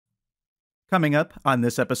Coming up on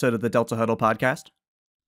this episode of the Delta Huddle podcast.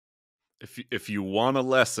 If you want a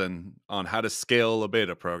lesson on how to scale a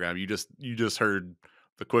beta program, you just heard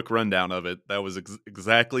the quick rundown of it. That was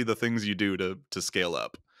exactly the things you do to scale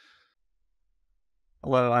up.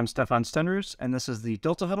 Hello, I'm Stefan Stenrus, and this is the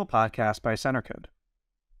Delta Huddle podcast by Centercode.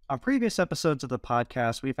 On previous episodes of the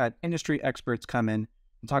podcast, we've had industry experts come in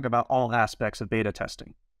and talk about all aspects of beta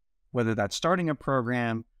testing, whether that's starting a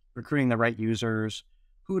program, recruiting the right users,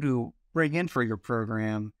 who to bring in for your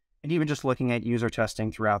program, and even just looking at user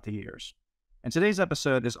testing throughout the years. And today's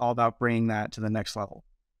episode is all about bringing that to the next level.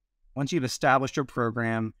 Once you've established your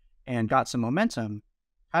program and got some momentum,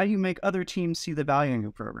 how do you make other teams see the value in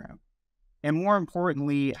your program? And more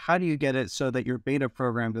importantly, how do you get it so that your beta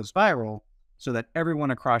program goes viral so that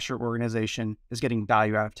everyone across your organization is getting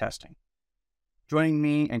value out of testing? Joining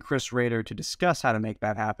me and Chris Rader to discuss how to make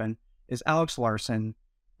that happen is Alex Larsen,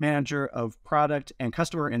 Manager of Product and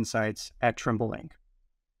Customer Insights at Trimble Inc.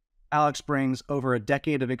 Alex brings over a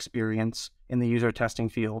decade of experience in the user testing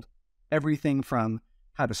field, everything from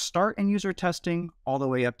how to start in user testing all the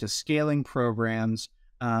way up to scaling programs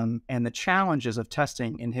and the challenges of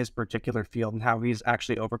testing in his particular field and how he's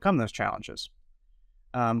actually overcome those challenges.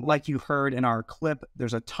 Like you heard in our clip,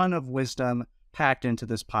 there's a ton of wisdom packed into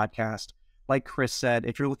this podcast. Like Chris said,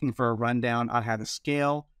 if you're looking for a rundown on how to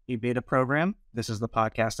scale a beta program, this is the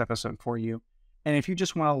podcast episode for you. And if you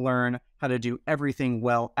just want to learn how to do everything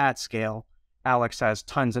well at scale, Alex has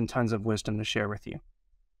tons and tons of wisdom to share with you.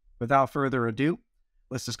 Without further ado,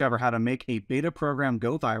 let's discover how to make a beta program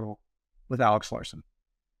go viral with Alex Larsen.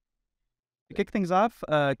 To kick things off,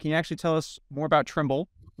 can you actually tell us more about Trimble,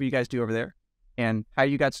 what you guys do over there, and how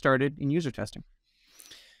you got started in user testing?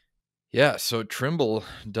 Yeah, so Trimble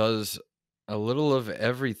does a little of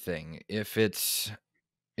everything.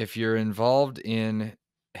 If you're involved in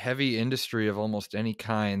heavy industry of almost any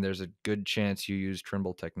kind, there's a good chance you use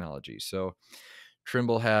Trimble technology. So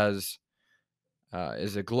Trimble is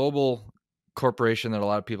a global corporation that a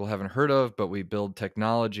lot of people haven't heard of, but we build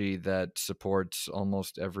technology that supports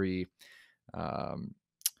almost every,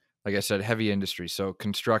 like I said, heavy industry. So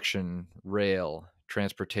construction, rail,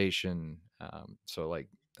 transportation,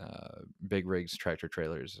 big rigs, tractor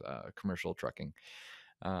trailers, commercial trucking,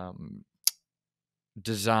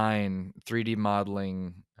 design, 3D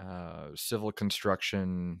modeling, civil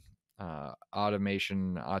construction,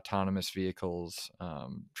 automation, autonomous vehicles.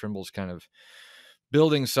 Trimble's kind of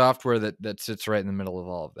building software that sits right in the middle of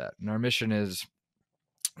all of that. And our mission is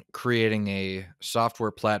creating a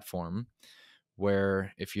software platform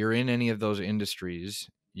where if you're in any of those industries,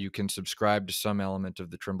 you can subscribe to some element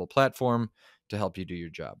of the Trimble platform to help you do your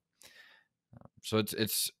job. So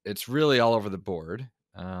it's really all over the board.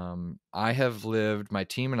 My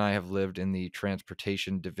team and I have lived in the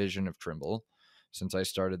transportation division of Trimble since I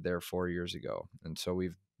started there 4 years ago. And so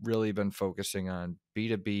we've really been focusing on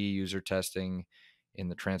B2B user testing in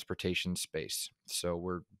the transportation space. So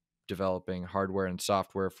we're developing hardware and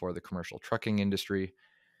software for the commercial trucking industry.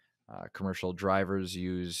 Commercial drivers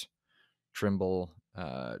use Trimble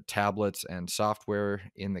tablets and software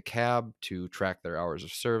in the cab to track their hours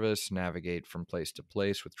of service, navigate from place to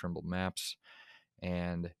place with Trimble maps,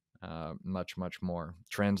 and much, much more.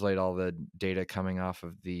 Translate all the data coming off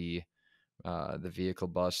of the vehicle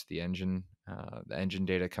bus, the engine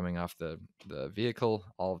data coming off the vehicle.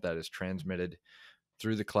 All of that is transmitted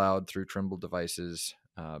through the cloud, through Trimble devices,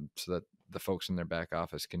 so that the folks in their back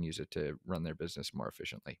office can use it to run their business more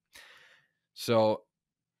efficiently. So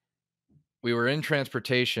we were in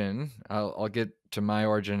transportation. I'll get to my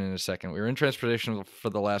origin in a second. We were in transportation for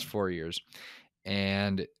the last 4 years.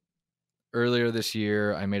 And earlier this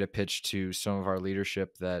year, I made a pitch to some of our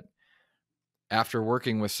leadership that after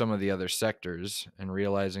working with some of the other sectors and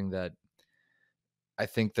realizing that I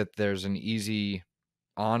think that there's an easy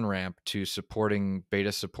on-ramp to supporting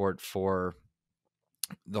beta support for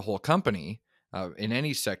the whole company in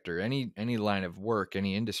any sector, any line of work,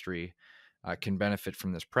 any industry can benefit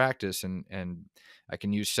from this practice, and I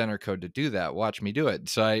can use Centercode to do that. Watch me do it.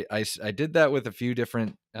 So I did that with a few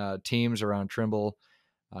different teams around Trimble,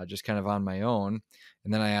 just kind of on my own.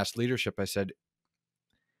 And then I asked leadership, I said,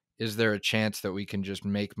 is there a chance that we can just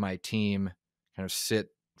make my team kind of sit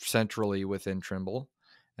centrally within Trimble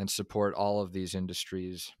and support all of these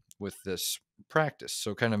industries with this practice?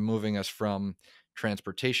 So kind of moving us from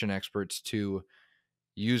transportation experts to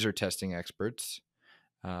user testing experts.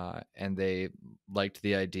 And they liked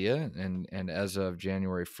the idea. And as of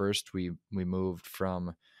January 1st, we moved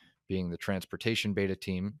from being the transportation beta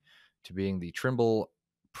team to being the Trimble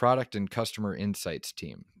product and customer insights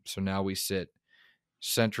team. So now we sit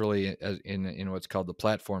centrally in what's called the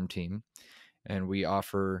platform team, and we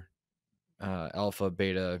offer alpha,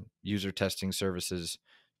 beta user testing services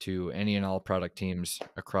to any and all product teams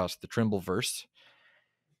across the Trimbleverse.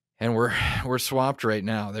 And we're swamped right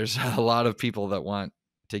now. There's a lot of people that want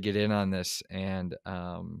to get in on this, and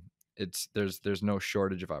there's no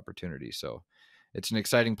shortage of opportunity. So it's an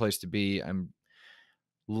exciting place to be. I'm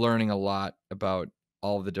learning a lot about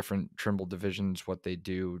all the different Trimble divisions, what they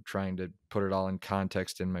do, trying to put it all in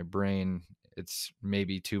context in my brain. It's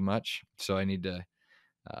maybe too much, so I need to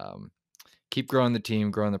keep growing the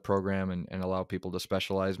team, growing the program, and allow people to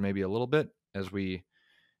specialize maybe a little bit as we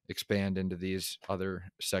expand into these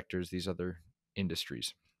other sectors, these other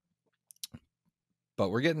industries. But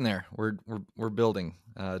we're getting there. We're building.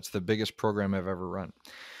 It's the biggest program I've ever run.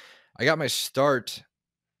 I got my start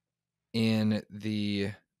in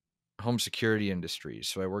the home security industry.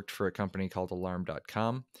 So I worked for a company called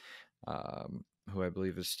Alarm.com, who I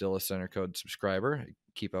believe is still a Centercode subscriber. I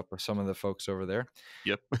keep up with some of the folks over there.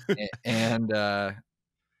 Yep. and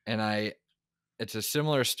it's a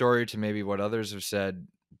similar story to maybe what others have said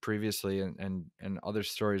previously, and other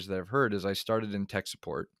stories that I've heard. Is I started in tech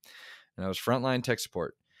support, and I was frontline tech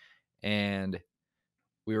support, and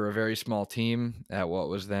we were a very small team at what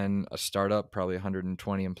was then a startup, probably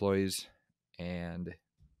 120 employees. And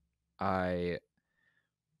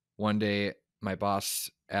one day my boss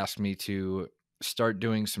asked me to start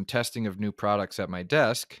doing some testing of new products at my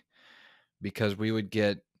desk, because we would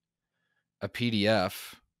get a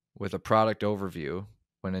PDF with a product overview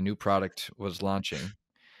when a new product was launching.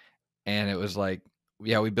 And it was like,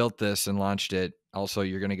 yeah, we built this and launched it. Also,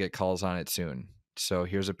 you're going to get calls on it soon. So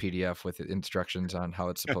here's a PDF with instructions on how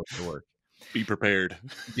it's supposed to work. Be prepared.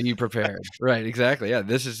 Be prepared. Right. Exactly. Yeah.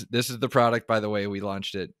 This is the product, by the way. We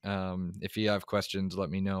launched it. If you have questions, let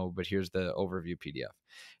me know, but here's the overview PDF.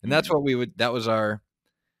 And that's what that was our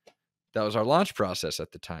launch process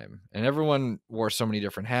at the time. And everyone wore so many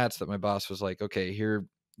different hats that my boss was like, okay, here,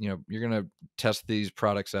 you're going to test these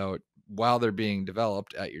products out while they're being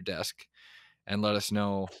developed at your desk, and let us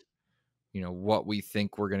know, what we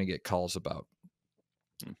think we're going to get calls about.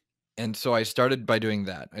 And so I started by doing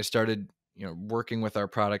that. I started, working with our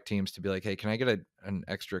product teams to be like, hey, can I get an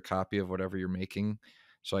extra copy of whatever you're making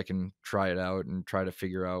so I can try it out and try to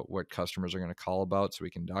figure out what customers are going to call about so we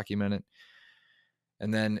can document it.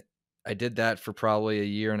 And then I did that for probably a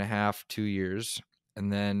year and a half, 2 years.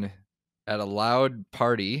 And then at a loud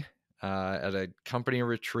party, at a company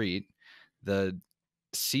retreat, the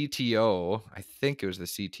CTO, I think it was the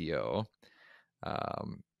CTO,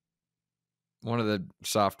 one of the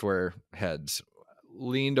software heads,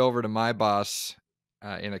 leaned over to my boss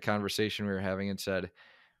in a conversation we were having and said,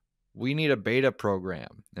 "We need a beta program."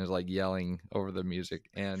 And it was like yelling over the music.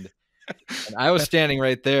 And I was standing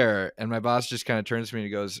right there, and my boss just kind of turns to me and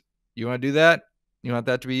he goes, "You want to do that? You want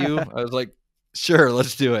that to be you?" I was like, "Sure,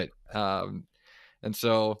 let's do it." And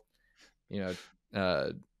so,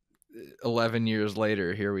 11 years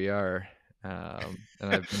later, here we are. And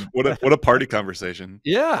I've been... what a party conversation.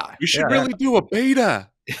 Yeah. We should really do a beta.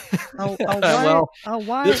 Why?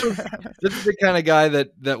 This is the kind of guy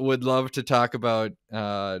that would love to talk about,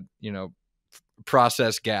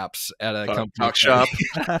 process gaps at a company talk shop.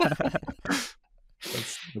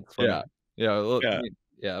 That's funny.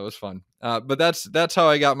 Yeah, it was fun. But that's how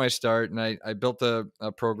I got my start. And I built a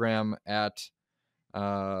program at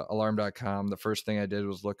Alarm.com. The first thing I did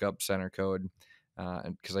was look up Centercode,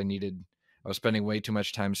 because I was spending way too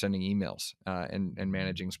much time sending emails and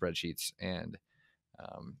managing spreadsheets, and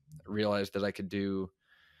realized that I could do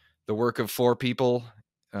the work of 4 people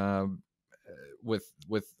with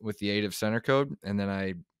the aid of Centercode. And then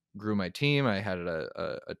I grew my team. I had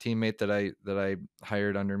a teammate that I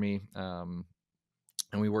hired under me, and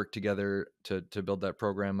we worked together to build that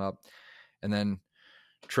program up. And then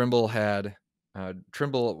Trimble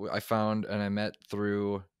I found and I met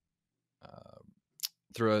through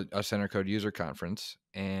a Centercode user conference,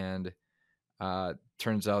 and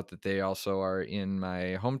turns out that they also are in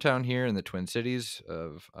my hometown here in the Twin Cities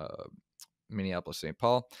of Minneapolis, St.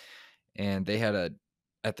 Paul. And they had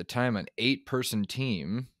at the time, an 8-person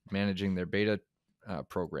team managing their beta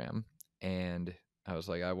program. And I was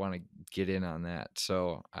like, I want to get in on that.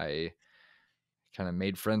 So I kind of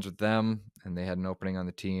made friends with them, and they had an opening on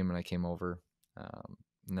the team, and I came over.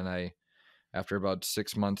 And then after about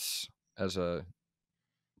 6 months as a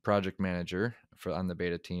project manager on the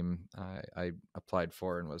beta team, I applied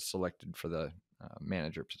for and was selected for the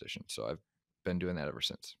manager position. So I've been doing that ever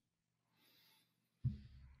since.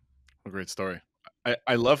 A great story.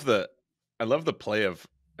 I love the play of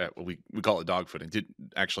we call it dogfooding.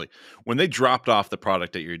 Actually, when they dropped off the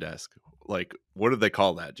product at your desk, like, what did they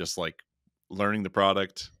call that? Just like learning the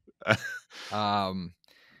product?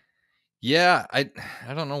 Yeah, I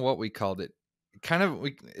don't know what we called it.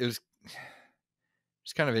 It was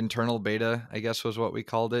just kind of internal beta, I guess, was what we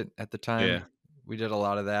called it at the Yeah. time. We did a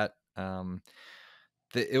lot of that.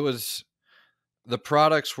 It was the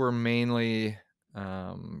products were mainly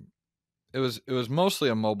it was mostly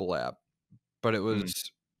a mobile app, but it Mm,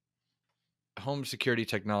 was home security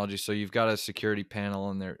technology. So you've got a security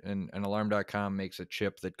panel in there, and alarm.com makes a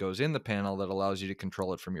chip that goes in the panel that allows you to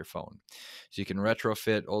control it from your phone. So you can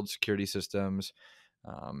retrofit old security systems.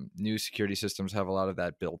 New security systems have a lot of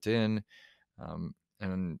that built in.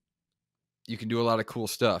 And you can do a lot of cool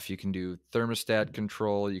stuff. You can do thermostat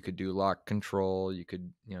control, you could do lock control, you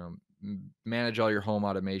could, manage all your home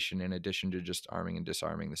automation in addition to just arming and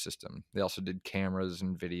disarming the system. They also did cameras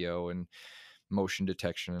and video and motion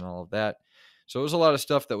detection and all of that. So it was a lot of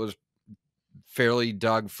stuff that was fairly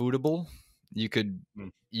dog foodable. You could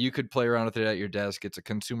mm, you could play around with it at your desk. It's a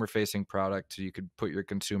consumer facing product, so you could put your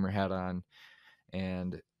consumer hat on,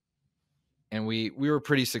 and we were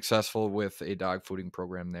pretty successful with a dog fooding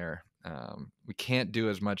program there. We can't do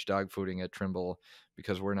as much dog fooding at Trimble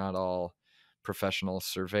because we're not all professional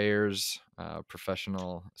surveyors,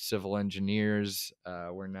 professional civil engineers.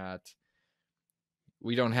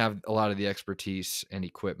 We don't have a lot of the expertise and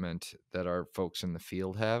equipment that our folks in the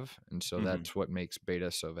field have, and so mhm. that's what makes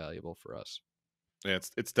beta so valuable for us. Yeah,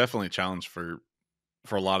 it's definitely a challenge for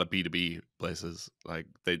a lot of B2B places. Like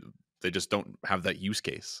they just don't have that use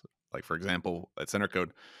case. Like for example, at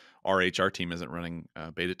Centercode, our HR team isn't running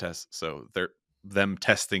beta tests, so them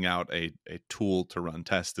testing out a tool to run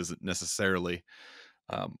tests isn't necessarily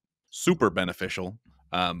um, super beneficial.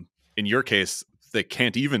 In your case, they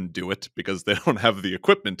can't even do it because they don't have the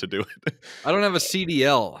equipment to do it. I don't have a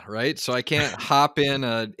CDL, right? So I can't hop in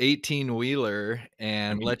a 18-wheeler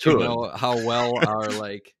I and mean, you let you could. know how well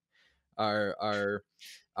our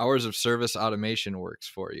hours of service automation works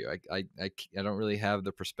for you. I don't really have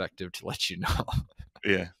the perspective to let you know.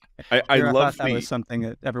 Yeah, I Here, I thought love that was the something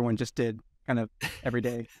that everyone just did kind of every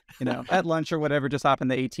day, at lunch or whatever, just hop in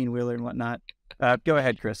the 18-wheeler and whatnot. Go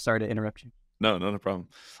ahead, Chris. Sorry to interrupt you. No, not a problem.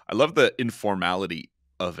 I love the informality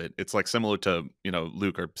of it. It's like similar to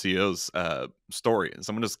Luke, our CEO's story.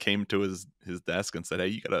 Someone just came to his desk and said, "Hey,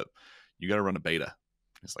 you gotta run a beta."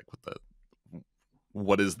 He's like,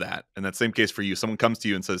 what is that?" And that same case for you. Someone comes to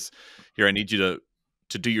you and says, "Here, I need you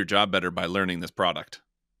to do your job better by learning this product,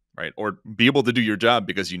 right? Or be able to do your job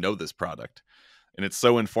because you know this product." And it's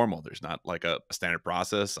so informal. There's not like a standard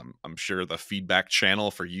process. I'm sure the feedback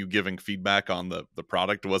channel for you giving feedback on the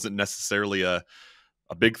product wasn't necessarily a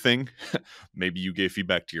big thing. Maybe you gave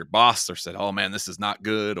feedback to your boss or said, "Oh man, this is not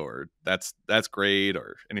good," or that's great,"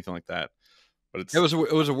 or anything like that. But It it's was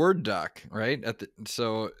a Word doc, right?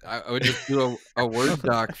 So I would just do a Word Perfect.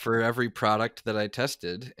 doc for every product that I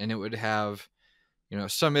tested, and it would have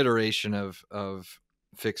some iteration of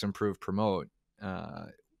fix, improve, promote uh,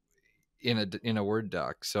 in a Word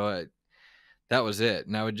doc. So that was it,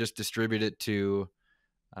 and I would just distribute it to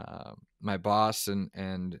my boss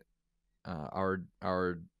and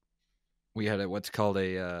our we had what's called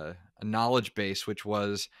a knowledge base, which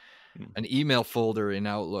was mm, an email folder in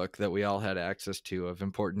Outlook that we all had access to of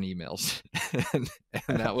important emails. and,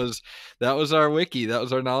 and that was our wiki. That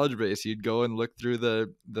was our knowledge base. You'd go and look through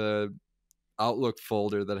the Outlook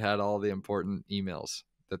folder that had all the important emails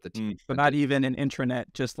that the team mm, So sent not it. even an intranet,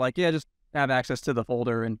 just like, yeah, just have access to the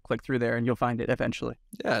folder and click through there and you'll find it eventually.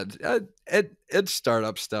 Yeah, it's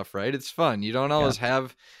startup stuff, right? It's fun. You don't Yeah. always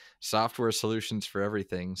have software solutions for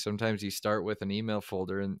everything. Sometimes you start with an email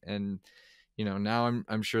folder, and now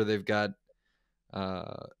I'm sure they've got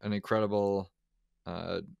an incredible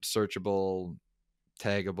searchable,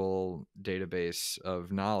 taggable database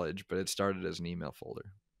of knowledge, but it started as an email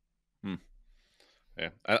folder. mm. Yeah,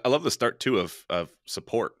 I love the start too of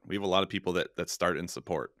support. We have a lot of people that start in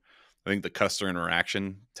support. I think the customer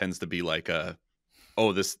interaction tends to be like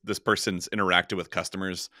oh, this person's interacted with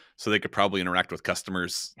customers, so they could probably interact with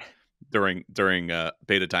customers during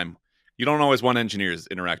beta time. You don't always want engineers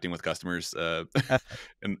interacting with customers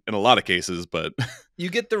in a lot of cases, but You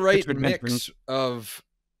get the It's right rudimentary. mix of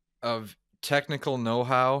technical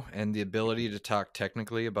know-how and the ability to talk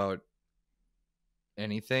technically about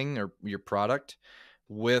anything or your product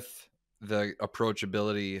with the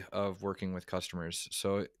approachability of working with customers.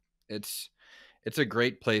 So it's it's a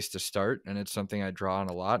great place to start, and it's something I draw on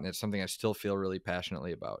a lot, and it's something I still feel really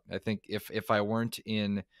passionately about. I think if I weren't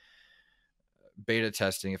in beta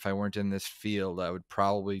testing, if I weren't in this field, I would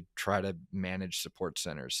probably try to manage support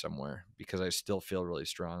centers somewhere because I still feel really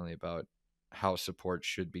strongly about how support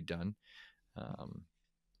should be done. Um,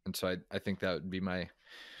 and so I think that would be my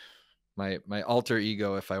alter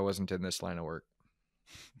ego if I wasn't in this line of work.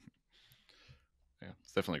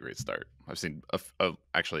 It's definitely a great start. I've seen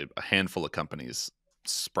actually a handful of companies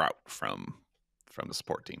sprout from the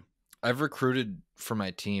support team. I've recruited for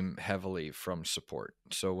my team heavily from support.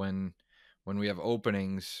 So when we have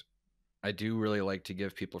openings, I do really like to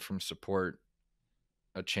give people from support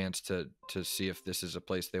a chance to see if this is a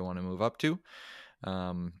place they want to move up to.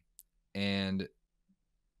 And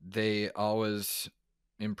they always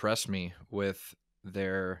impress me with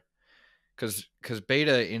their, because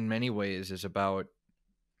beta in many ways is about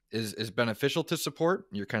is beneficial to support.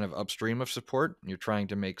 You're kind of upstream of support. You're trying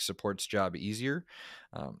to make support's job easier.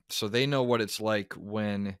 So they know what it's like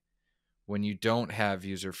when you don't have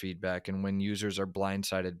user feedback and when users are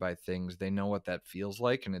blindsided by things. They know what that feels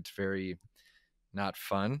like, and it's very not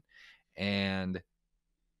fun. And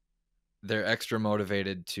they're extra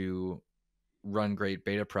motivated to run great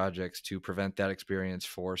beta projects to prevent that experience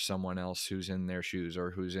for someone else who's in their shoes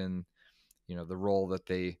or who's in, the role that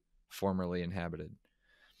they formerly inhabited.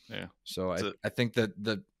 Yeah. So I think that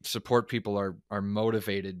the support people are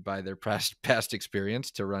motivated by their past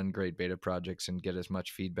experience to run great beta projects and get as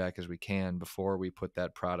much feedback as we can before we put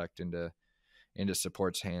that product into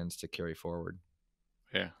support's hands to carry forward.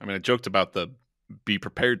 Yeah. I mean, I joked about the be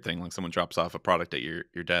prepared thing. Like someone drops off a product at your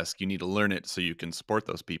desk, you need to learn it so you can support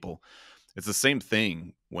those people. It's the same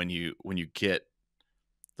thing when you get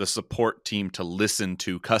the support team to listen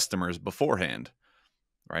to customers beforehand,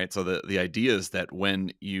 right? So the idea is that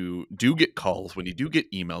when you do get calls, when you do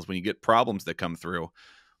get emails, when you get problems that come through,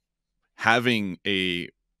 having a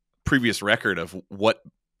previous record of what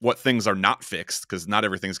things are not fixed, because not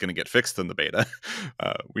everything's going to get fixed in the beta.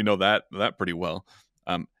 We know that pretty well.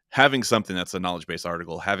 Having something that's a knowledge base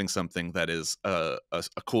article, having something that is a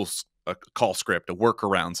cool a call script, a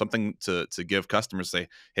workaround, something to give customers, say,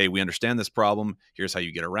 hey, we understand this problem. Here's how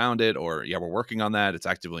you get around it. Or, yeah, we're working on that. It's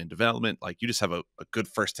actively in development. Like, you just have a good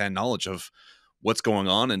firsthand knowledge of what's going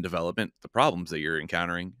on in development, the problems that you're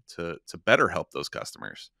encountering to better help those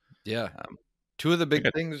customers. Yeah. Two of the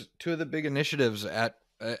big initiatives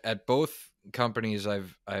at both companies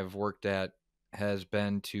I've worked at has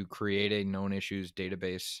been to create a known issues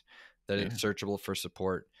database that is searchable for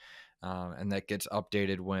support, and that gets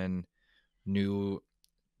updated when new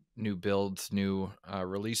builds, new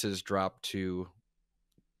releases drop to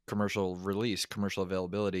commercial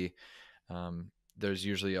availability. There's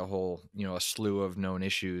usually a whole, a slew of known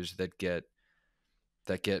issues that get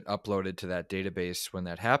uploaded to that database when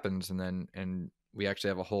that happens, and we actually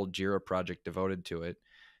have a whole Jira project devoted to it.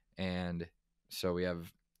 And so we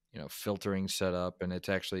have, filtering set up, and it's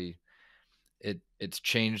actually it's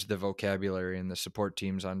changed the vocabulary in the support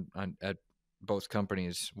teams on at both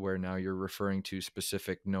companies, where now you're referring to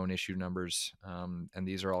specific known issue numbers, and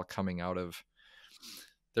these are all coming out of,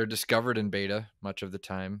 they're discovered in beta much of the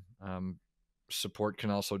time. Support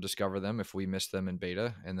can also discover them if we miss them in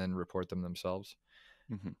beta and then report them themselves.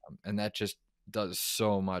 Mm-hmm. And that just does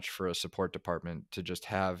so much for a support department to just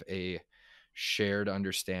have a shared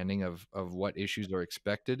understanding of what issues are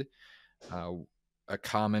expected, a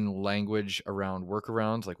common language around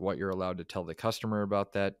workarounds, like what you're allowed to tell the customer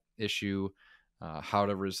about that issue, how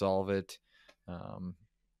to resolve it,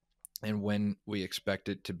 and when we expect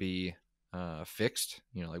it to be fixed,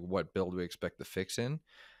 like what build we expect the fix in.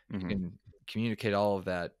 Mm-hmm. You can communicate all of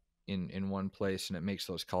that in one place, and it makes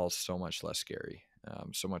those calls so much less scary,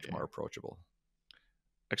 so much more approachable.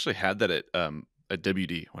 Actually had that at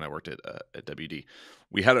WD when I worked at WD.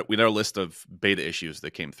 We had a list of beta issues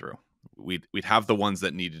that came through. We'd have the ones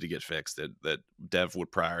that needed to get fixed that dev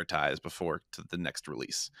would prioritize before to the next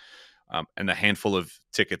release, and a handful of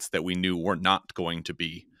tickets that we knew were not going to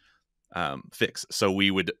be fixed. So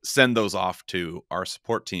we would send those off to our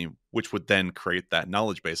support team, which would then create that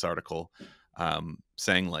knowledge base article,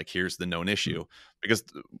 saying like, here's the known issue. Because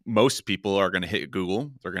most people are going to hit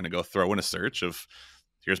Google, they're going to go throw in a search of,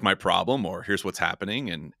 here's my problem, or here's what's happening,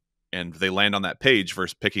 and they land on that page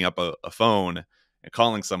versus picking up a phone and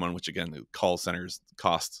calling someone, which again, the call centers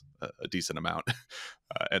cost a decent amount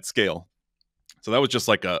at scale. So that was just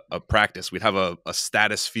like a practice. We'd have a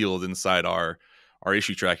status field inside our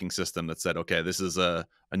issue tracking system that said, okay, this is a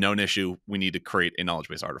known issue. We need to create a knowledge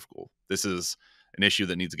base article. This is an issue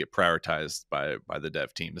that needs to get prioritized by the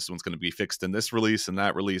dev team. This one's going to be fixed in this release and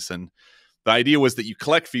that release. And the idea was that you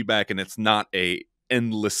collect feedback, and it's not a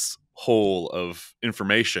endless hole of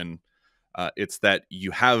information. It's that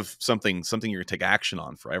you have something you're going to take action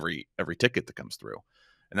on for every ticket that comes through,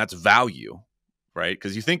 and that's value, right?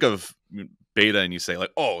 Because you think of beta and you say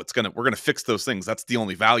like, oh, we're gonna fix those things. That's the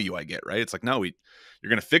only value I get, right? It's like, no, you're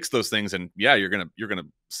gonna fix those things, and yeah, you're gonna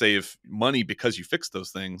save money because you fix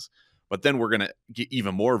those things. but then we're going to get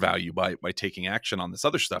even more value by taking action on this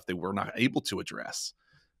other stuff that we're not able to address.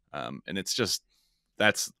 And it's just,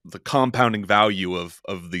 that's the compounding value of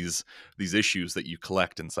these issues that you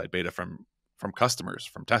collect inside beta from customers,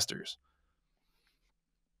 from testers.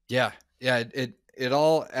 Yeah. It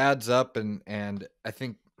all adds up, and I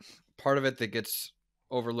think part of it that gets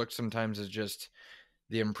overlooked sometimes is just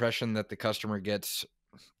the impression that the customer gets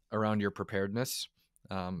around your preparedness.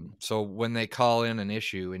 So when they call in an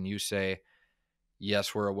issue and you say,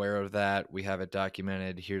 yes, we're aware of that, we have it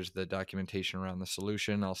documented, here's the documentation around the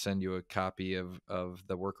solution, I'll send you a copy of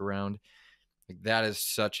the workaround. Like, that is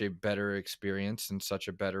such a better experience and such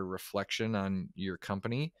a better reflection on your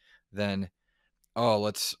company than, oh,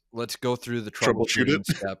 let's go through the Troubleshoot troubleshooting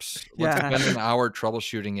it. steps. Let's Yeah. spend an hour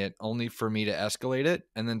troubleshooting it only for me to escalate it,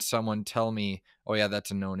 and then someone tell me, oh yeah,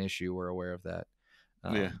 that's a known issue, we're aware of that.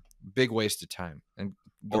 Yeah. Big waste of time. And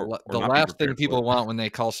the Or not be last thing prepared for people it. want when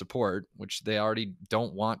they call support, which they already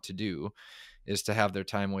don't want to do, is to have their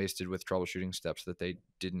time wasted with troubleshooting steps that they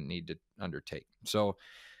didn't need to undertake. So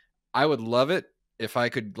I would love it if I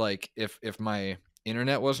could, like, if my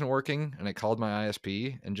internet wasn't working and I called my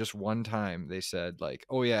ISP and just one time they said, like,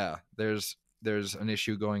 oh yeah, there's an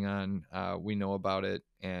issue going on, we know about it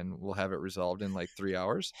and we'll have it resolved in like 3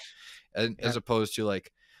 hours, and Yeah. as opposed to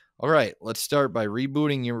like, all right, let's start by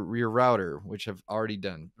rebooting your router, which I've already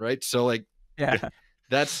done, right? So like, Yeah.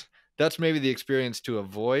 that's maybe the experience to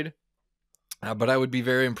avoid. But I would be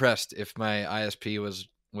very impressed if my ISP was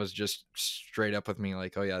just straight up with me,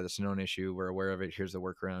 like, oh yeah, that's a known issue, we're aware of it, here's the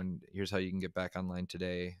workaround, here's how you can get back online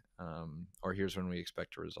today, or here's when we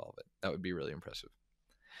expect to resolve it. That would be really impressive.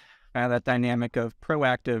 That dynamic of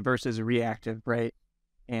proactive versus reactive, right?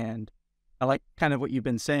 And I like kind of what you've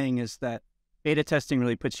been saying is that beta testing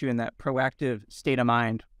really puts you in that proactive state of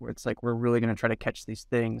mind where it's like, we're really going to try to catch these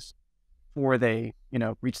things before they,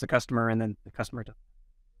 reach the customer, and then the customer does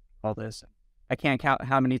all this. I can't count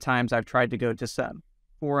how many times I've tried to go to some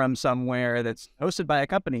forum somewhere that's hosted by a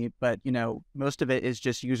company, but, most of it is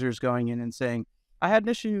just users going in and saying, I had an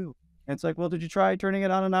issue. And it's like, well, did you try turning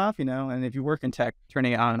it on and off? And if you work in tech,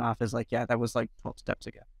 turning it on and off is like, yeah, that was like 12 steps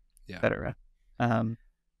ago, Yeah. et cetera.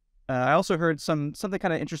 I also heard something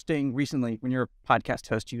kind of interesting recently. When you're a podcast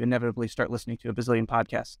host, you inevitably start listening to a bazillion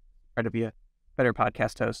podcasts, try to be a better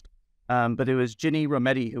podcast host. But it was Ginny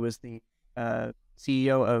Rometty, who was the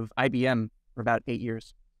CEO of IBM for about 8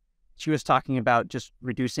 years. She was talking about just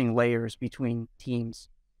reducing layers between teams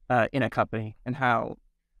in a company and how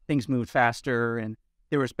things moved faster, and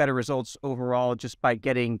there was better results overall just by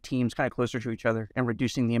getting teams kind of closer to each other and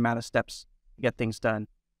reducing the amount of steps to get things done.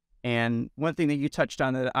 And one thing that you touched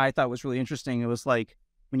on that I thought was really interesting, it was like,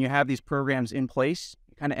 when you have these programs in place,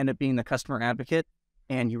 you kind of end up being the customer advocate,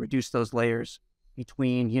 and you reduce those layers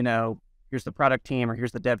between, here's the product team, or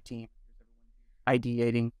here's the dev team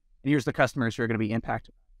ideating, and here's the customers who are going to be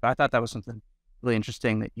impacted. So I thought that was something really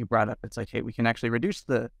interesting that you brought up. It's like, hey, we can actually reduce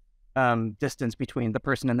the distance between the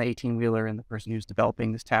person in the 18-wheeler and the person who's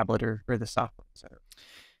developing this tablet or the software, et cetera.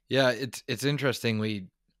 Yeah, it's interesting. We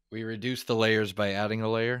reduce the layers by adding a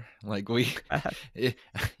layer. Like in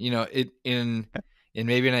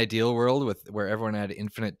maybe an ideal world where everyone had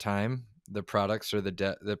infinite time, the products or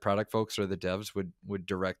the product folks or the devs would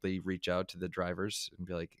directly reach out to the drivers and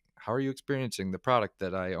be like, how are you experiencing the product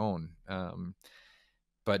that I own?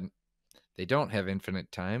 But they don't have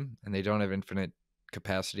infinite time, and they don't have infinite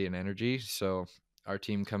capacity and energy. So our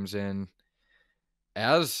team comes in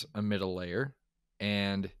as a middle layer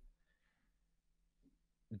and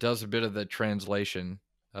does a bit of the translation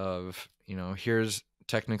of, here's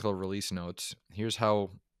technical release notes, here's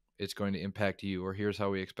how it's going to impact you, or here's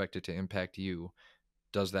how we expect it to impact you.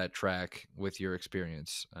 Does that track with your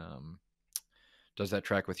experience? Does that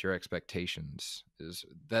track with your expectations?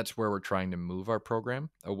 That's where we're trying to move our program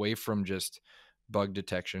away from just bug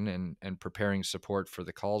detection and preparing support for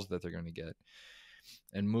the calls that they're going to get,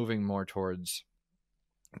 and moving more towards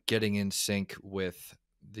getting in sync with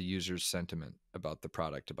the user's sentiment about the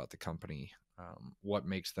product, about the company, what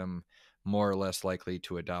makes them more or less likely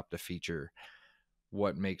to adopt a feature,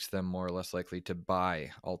 what makes them more or less likely to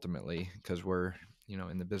buy ultimately, because we're,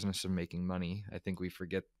 in the business of making money. I think we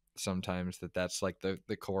forget sometimes that that's like the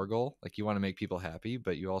core goal. Like, you want to make people happy,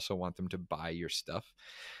 but you also want them to buy your stuff.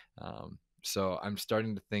 So I'm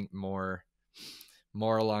starting to think more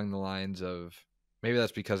along the lines of, maybe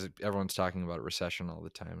that's because everyone's talking about recession all the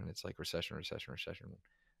time, and it's like recession.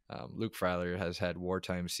 Luke Freiler has had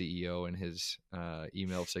wartime CEO in his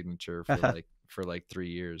email signature for like 3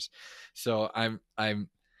 years. So I'm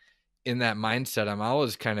in that mindset. I'm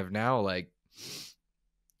always kind of now like,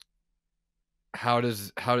 how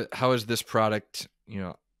is this product,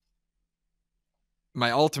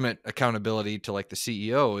 my ultimate accountability to like the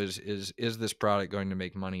CEO is this product going to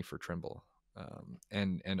make money for Trimble?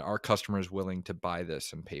 And are customers willing to buy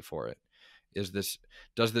this and pay for it? Does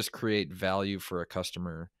this create value for a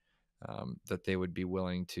customer that they would be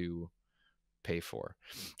willing to pay for?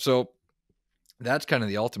 So that's kind of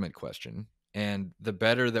the ultimate question. And the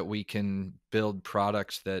better that we can build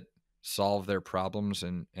products that solve their problems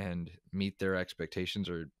and meet their expectations,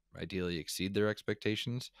 or ideally exceed their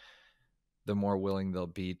expectations, the more willing they'll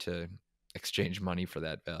be to exchange money for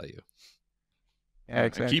that value. Yeah,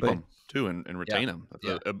 And keep exactly. them too, and Yeah. retain them.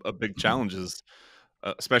 Yeah. A big challenge is,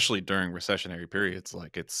 especially during recessionary periods,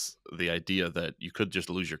 like it's the idea that you could just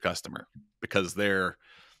lose your customer because they're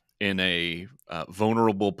in a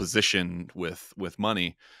vulnerable position with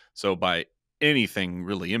money. So by anything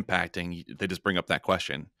really impacting, they just bring up that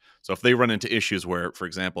question. So if they run into issues where, for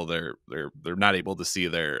example, they're not able to see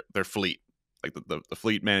their fleet, like the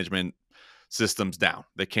fleet management system's down,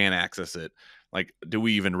 they can't access it. Like, do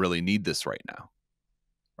we even really need this right now?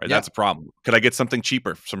 Right, Yeah. that's a problem. Could I get something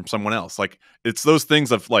cheaper from someone else? Like, it's those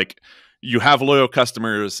things of like, you have loyal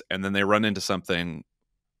customers, and then they run into something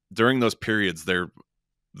during those periods. The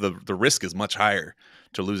risk is much higher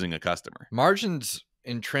to losing a customer. Margins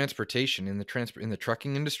in transportation, in the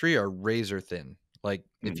trucking industry, are razor thin. Like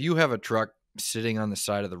if you have a truck sitting on the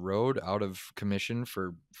side of the road out of commission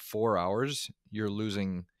for 4 hours, you're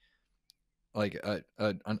losing like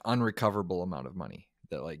an unrecoverable amount of money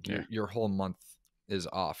that like Yeah. your whole month is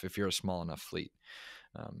off if you're a small enough fleet.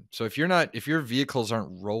 So if your vehicles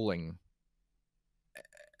aren't rolling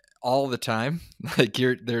all the time, like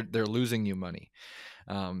they're losing you money.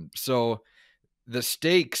 So the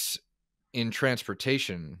stakes in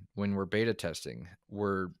transportation when we're beta testing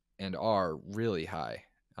were and are really high.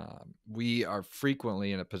 We are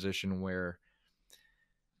frequently in a position where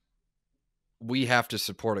we have to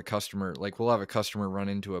support a customer. Like we'll have a customer run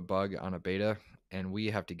into a bug on a beta and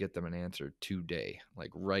we have to get them an answer today,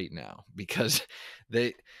 like right now, because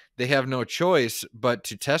they have no choice but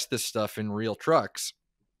to test this stuff in real trucks,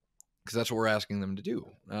 because that's what we're asking them to do.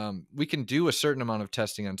 We can do a certain amount of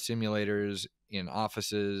testing on simulators, in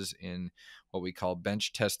offices, in what we call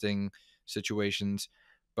bench testing situations.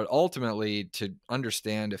 But ultimately, to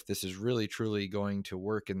understand if this is really truly going to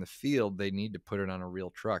work in the field, they need to put it on a real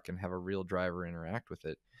truck and have a real driver interact with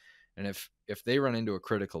it. And if they run into a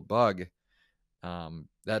critical bug,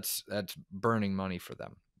 that's burning money for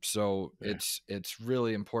them. So Yeah. it's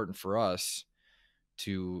really important for us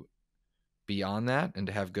to be on that and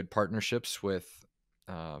to have good partnerships with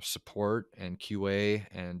support and QA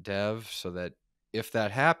and dev, so that if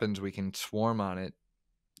that happens, we can swarm on it,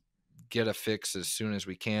 get a fix as soon as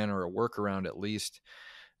we can, or a workaround at least,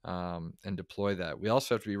 and deploy that. We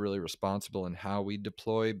also have to be really responsible in how we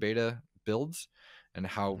deploy beta builds and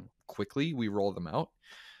how quickly we roll them out.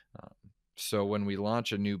 So when we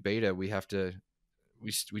launch a new beta, we have to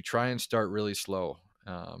we try and start really slow,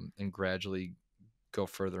 and gradually go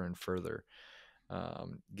further and further,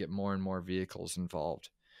 get more and more vehicles involved.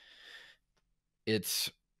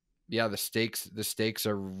 It's the stakes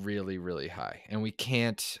are really, really high, and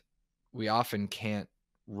we often can't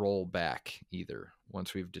roll back either.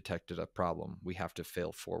 Once we've detected a problem, we have to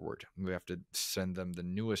fail forward. We have to send them the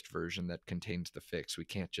newest version that contains the fix. We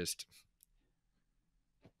can't just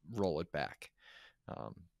roll it back.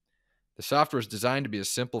 The software is designed to be as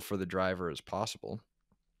simple for the driver as possible,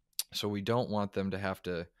 so we don't want them to have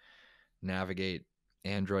to navigate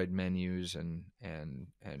Android menus and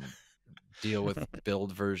deal with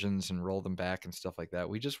build versions and roll them back and stuff like that.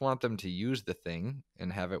 We just want them to use the thing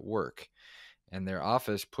and have it work. And their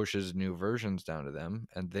office pushes new versions down to them,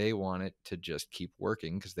 and they want it to just keep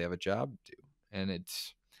working because they have a job to do. And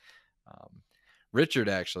it's Richard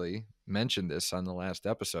actually mentioned this on the last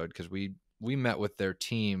episode, because we met with their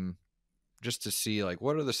team just to see like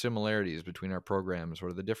what are the similarities between our programs, what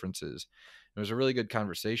are the differences. It was a really good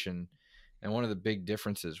conversation, and one of the big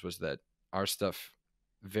differences was that our stuff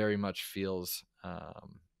very much feels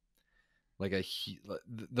like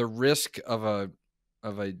the risk of a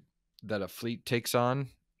that a fleet takes on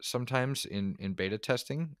sometimes in beta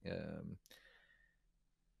testing,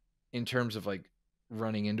 in terms of like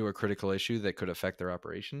running into a critical issue that could affect their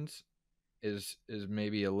operations, is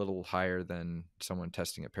maybe a little higher than someone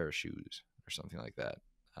testing a pair of shoes or something like that.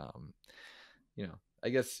 I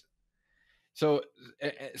guess so.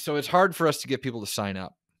 So it's hard for us to get people to sign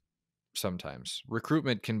up. Sometimes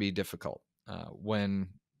recruitment can be difficult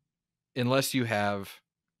unless you have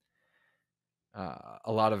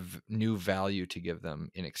a lot of new value to give them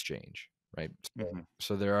in exchange, right?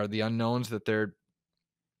 So there are the unknowns that they're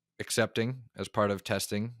accepting as part of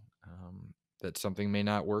testing. that something may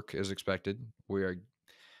not work as expected. We are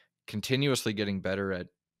continuously getting better at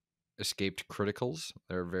escaped criticals.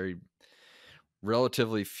 There are very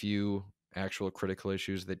relatively few actual critical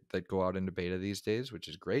issues that go out into beta these days, which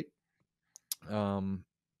is great.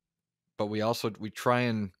 But we try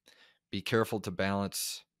and be careful to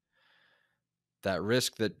balance that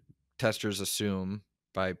risk that testers assume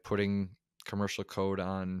by putting commercial code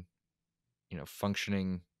on,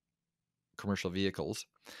 functioning commercial vehicles,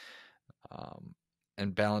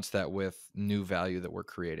 and balance that with new value that we're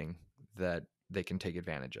creating that they can take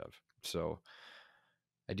advantage of. So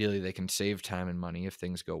ideally, they can save time and money if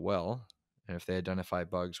things go well. And if they identify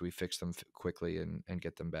bugs, we fix them quickly and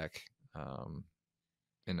get them back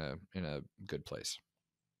in a good place.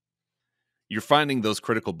 You're finding those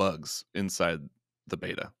critical bugs inside the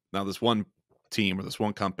beta. Now, this one team or this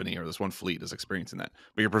one company or this one fleet is experiencing that,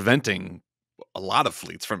 but you're preventing a lot of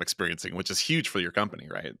fleets from experiencing, which is huge for your company,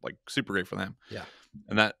 right? Like super great for them. Yeah.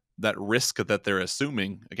 And that risk that they're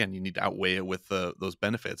assuming, again, you need to outweigh it with those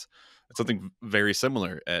benefits. It's something very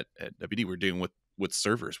similar at WD. We're dealing with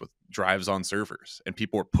servers, with drives on servers, and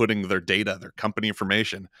people are putting their data, their company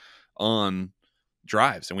information on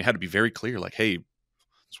drives. And we had to be very clear, like, hey,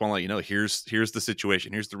 just want to let you know, here's the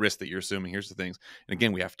situation, here's the risk that you're assuming, here's the things. And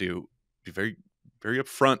again, we have to be very, very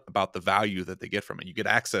upfront about the value that they get from it. You get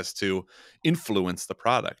access to influence the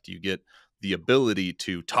product. You get the ability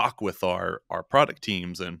to talk with our product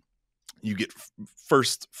teams, and you get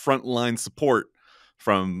first frontline support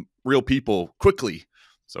from real people quickly.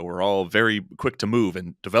 So we're all very quick to move,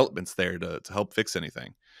 and development's there to help fix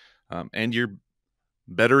anything. And you're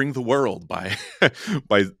bettering the world by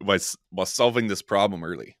by solving this problem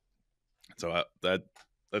early. So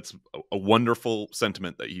that's a wonderful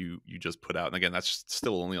sentiment that you just put out. And again, that's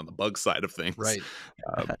still only on the bug side of things, right?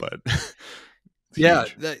 But yeah,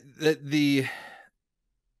 the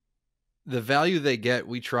value they get,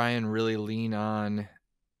 we try and really lean on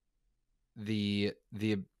the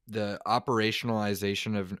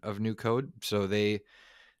operationalization of new code. So they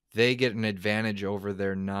get an advantage over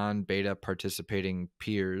their non-beta participating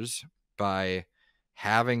peers by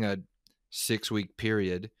having a 6-week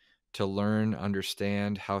period to learn,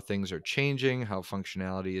 understand how things are changing, how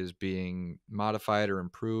functionality is being modified or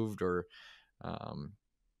improved, or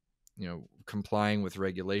complying with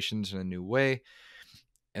regulations in a new way.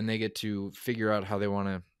 And they get to figure out how they want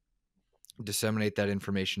to disseminate that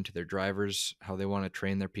information to their drivers, how they want to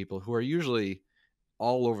train their people, who are usually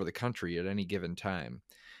all over the country at any given time.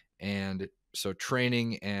 And so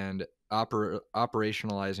training and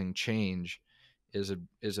operationalizing change is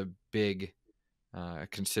a big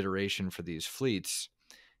consideration for these fleets.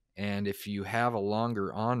 And if you have a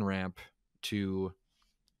longer on-ramp to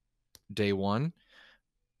day one,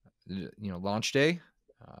 launch day,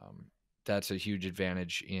 that's a huge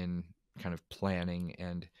advantage in kind of planning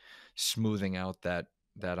and smoothing out that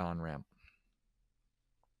on-ramp.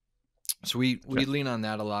 So we lean on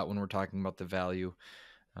that a lot when we're talking about the value.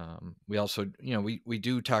 We also, we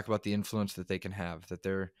do talk about the influence that they can have, that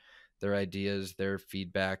their ideas, their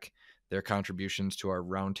feedback, their contributions to our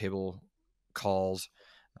roundtable calls,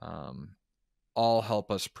 all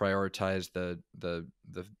help us prioritize the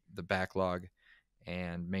backlog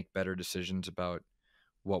and make better decisions about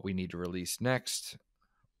what we need to release next,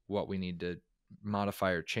 what we need to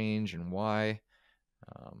modify or change, and why.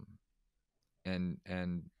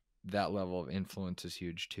 And that level of influence is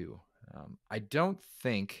huge too. I don't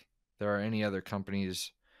think there are any other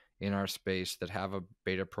companies in our space that have a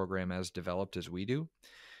beta program as developed as we do.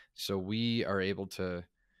 So we are able to,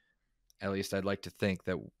 at least I'd like to think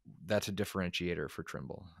that that's a differentiator for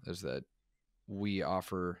Trimble, is that we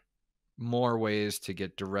offer more ways to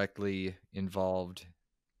get directly involved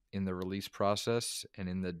in the release process and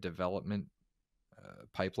in the development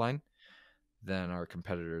pipeline than our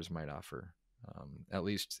competitors might offer, at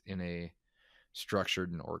least in a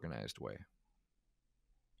structured and organized way.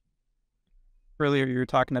 Earlier, you were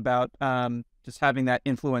talking about just having that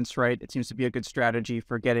influence, right? It seems to be a good strategy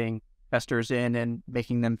for getting testers in and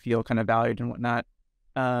making them feel kind of valued and whatnot.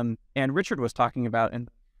 And Richard was talking about in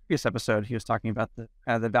the previous episode, he was talking about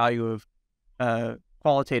the value of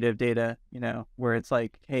qualitative data, where it's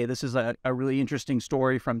like, hey, this is a really interesting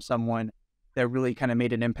story from someone that really kind of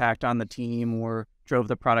made an impact on the team or drove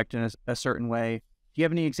the product in a certain way. Do you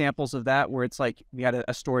have any examples of that where it's like we had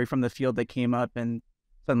a story from the field that came up and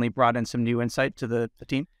suddenly brought in some new insight to the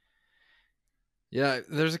team? Yeah,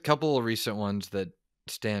 there's a couple of recent ones that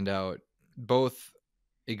stand out, both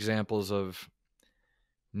examples of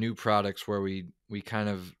new products where we kind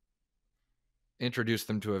of introduced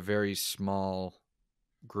them to a very small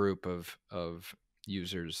group of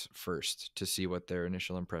users first to see what their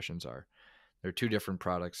initial impressions are. they're two different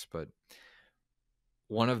products, but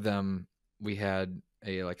one of them we had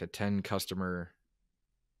a 10 customer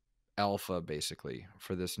alpha basically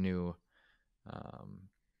for this new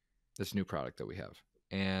product that we have.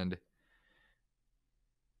 And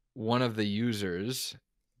one of the users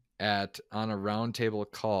on a roundtable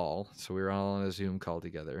call, so we were all on a Zoom call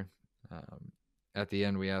together. At the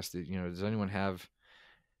end, we asked, does anyone have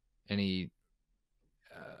any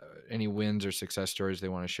wins or success stories they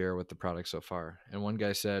want to share with the product so far? And one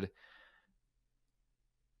guy said,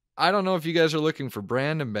 I don't know if you guys are looking for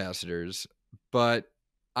brand ambassadors, but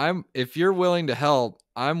if you're willing to help,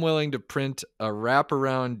 I'm willing to print a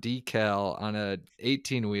wraparound decal on a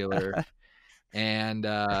 18-wheeler and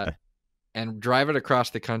drive it across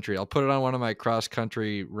the country. I'll put it on one of my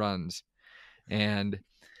cross-country runs. And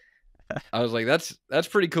I was like, that's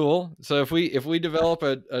pretty cool. So if we develop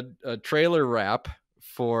a trailer wrap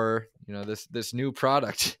for, this new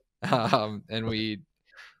product, and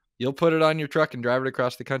you'll put it on your truck and drive it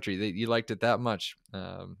across the country. You liked it that much.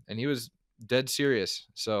 And he was dead serious.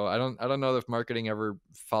 So I don't know if marketing ever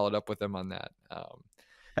followed up with him on that.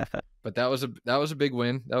 But that was a big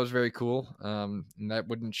win. That was very cool. And that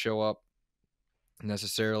wouldn't show up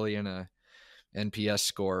necessarily in a NPS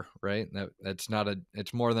score, right?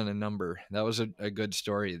 It's more than a number. That was a good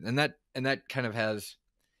story. And that kind of has,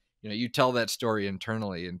 you tell that story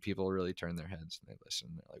internally and people really turn their heads and they listen.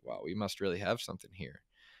 They're like, wow, we must really have something here.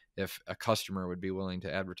 If a customer would be willing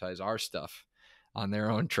to advertise our stuff on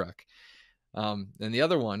their own truck. And the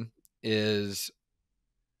other one is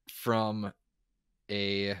from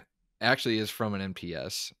an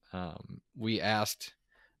NPS. We asked,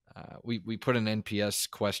 we put an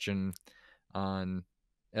NPS question on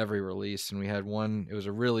every release, and we had one. It was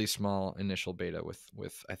a really small initial beta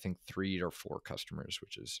with I think 3 or 4 customers,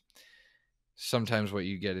 which is sometimes what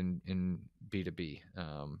you get in B2B.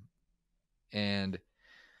 And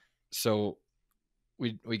so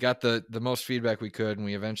we got the most feedback we could, and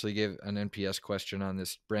we eventually gave an NPS question on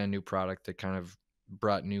this brand new product that kind of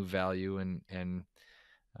brought new value and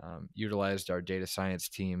utilized our data science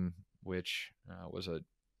team, which was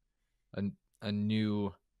a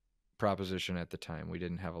new proposition at the time. We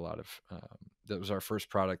didn't have a lot of that was our first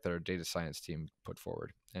product that our data science team put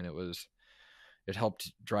forward, and it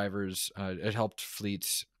helped drivers, it helped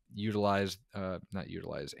fleets analyze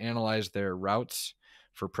their routes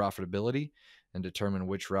for profitability and determine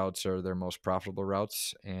which routes are their most profitable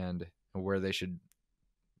routes and where they should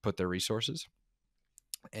put their resources.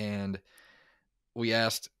 And we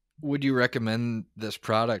asked, would you recommend this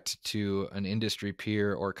product to an industry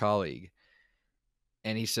peer or colleague?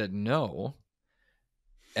 And he said no.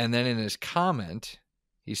 And then in his comment,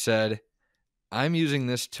 he said, I'm using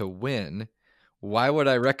this to win. Why would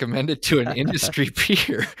I recommend it to an industry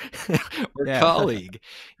peer or colleague?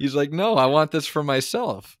 He's like, no, I want this for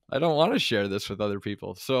myself. I don't want to share this with other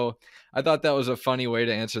people. So I thought that was a funny way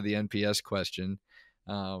to answer the NPS question.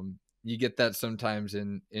 You get that sometimes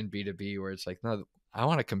in B2B where it's like, no, I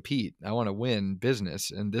want to compete. I want to win business.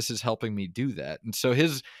 And this is helping me do that. And so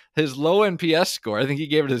his low NPS score, I think he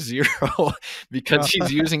gave it a 0 because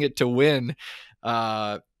he's using it to win.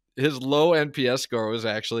 His low NPS score was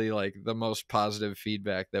actually like the most positive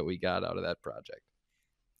feedback that we got out of that project.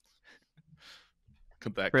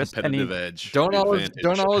 That Chris, competitive edge. Don't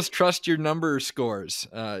always trust your number scores.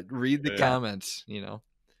 Read the comments, You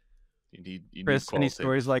need Chris, any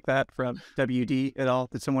stories like that from WD at all?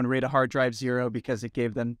 Did someone rate a hard drive 0 because it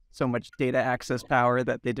gave them so much data access power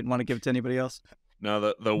that they didn't want to give it to anybody else?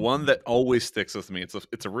 No, the one that always sticks with me,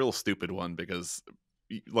 it's a real stupid one because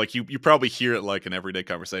like you probably hear it like in everyday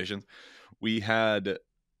conversations. We had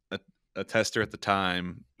a tester at the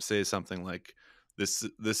time say something like, this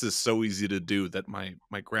is so easy to do that my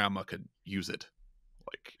grandma could use it.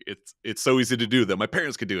 Like it's so easy to do that my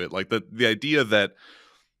parents could do it. Like the idea that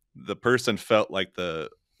the person felt like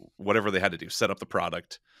whatever they had to do, set up the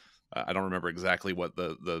product. I don't remember exactly what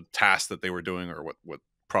the task that they were doing or what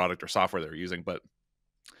product or software they were using, but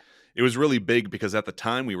it was really big because at the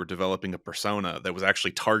time we were developing a persona that was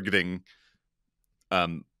actually targeting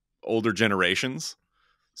older generations.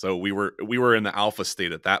 So we were in the alpha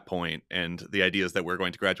state at that point, and the idea is that we're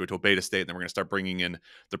going to graduate to a beta state, and then we're going to start bringing in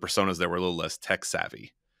the personas that were a little less tech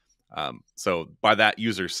savvy. So by that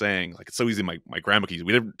user saying, like, it's so easy, my grandma can use it.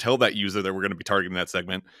 We didn't tell that user that we're going to be targeting that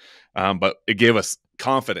segment, but it gave us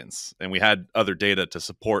confidence, and we had other data to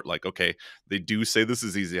support, like, okay, they do say this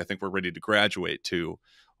is easy. I think we're ready to graduate to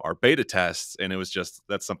our beta tests. And it was just,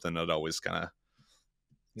 that's something that always kind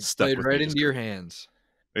of stuck played right into your hands.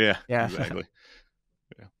 Yeah, exactly.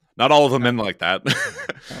 Yeah. Not all of them end like that.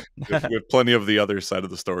 We have plenty of the other side of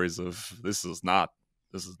the stories of this is not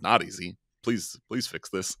easy. please fix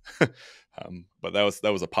this. But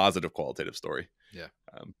that was a positive qualitative story. Yeah.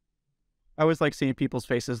 I always like seeing people's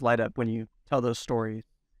faces light up when you tell those stories,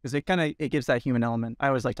 because it gives that human element. I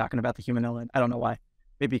always like talking about the human element. I don't know why.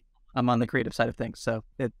 Maybe I'm on the creative side of things, so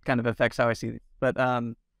it kind of affects how I see it. But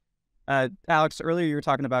Alex, earlier you were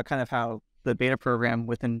talking about kind of how the beta program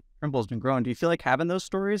within Trimble has been growing. Do you feel like having those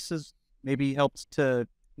stories has maybe helped to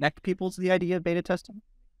connect people to the idea of beta testing,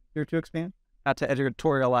 or to expand? Not to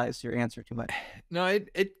editorialize your answer too much. No,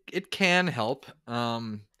 it can help.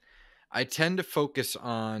 I tend to focus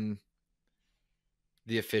on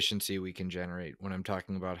the efficiency we can generate when I'm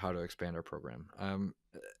talking about how to expand our program.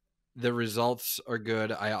 The results are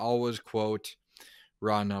good. I always quote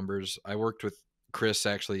raw numbers. I worked with Chris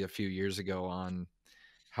actually a few years ago on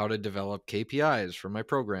how to develop KPIs for my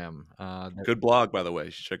program. Good blog, by the way.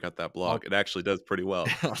 You should check out that blog. It actually does pretty well.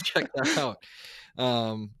 I'll check that out.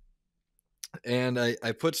 And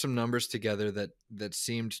I put some numbers together that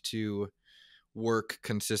seemed to work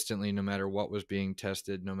consistently, no matter what was being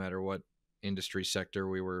tested, no matter what industry sector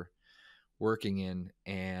we were working in.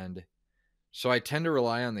 And so I tend to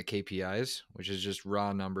rely on the KPIs, which is just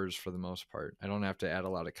raw numbers for the most part. I don't have to add a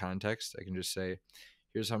lot of context. I can just say,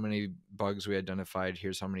 here's how many bugs we identified.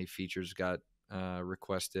 Here's how many features got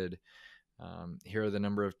requested. Here are the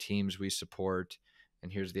number of teams we support.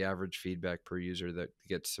 And here's the average feedback per user that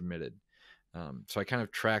gets submitted. So I kind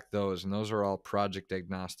of track those, and those are all project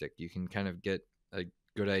agnostic. You can kind of get a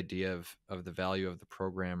good idea of the value of the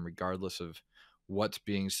program, regardless of what's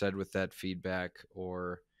being said with that feedback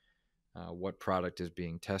or what product is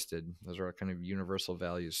being tested. Those are all kind of universal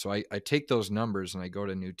values. So I take those numbers and I go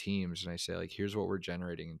to new teams and I say, like, here's what we're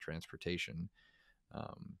generating in transportation.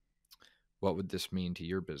 What would this mean to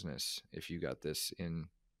your business if you got this in,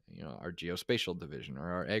 our geospatial division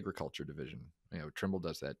or our agriculture division? Trimble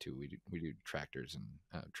does that too. We do tractors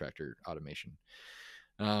and tractor automation.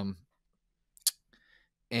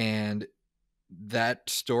 And that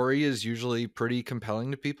story is usually pretty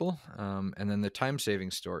compelling to people. And then the time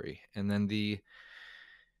saving story, and then the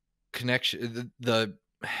connection, the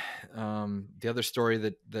other story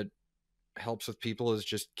that helps with people is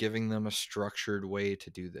just giving them a structured way to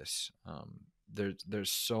do this.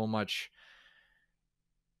 There's so much,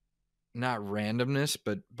 not randomness,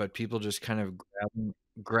 but people just kind of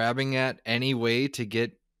grabbing at any way to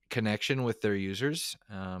get connection with their users.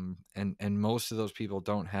 And most of those people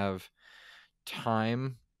don't have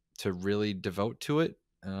time to really devote to it.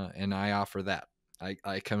 And I offer that.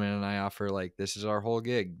 I come in and I offer, like, this is our whole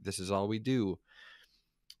gig. This is all we do.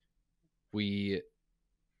 We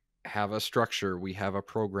have a structure. We have a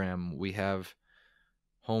program. We have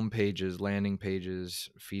home pages, landing pages,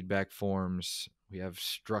 feedback forms. We have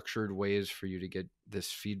structured ways for you to get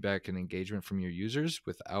this feedback and engagement from your users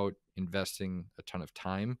without investing a ton of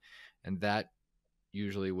time. And that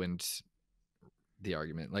usually wins the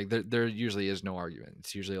argument. Like, there usually is no argument.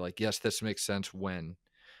 It's usually like, yes, this makes sense when.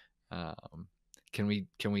 Can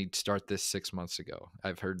we start this 6 months ago?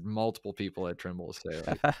 I've heard multiple people at Trimble say,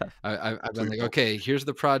 like, I've been like, okay, here's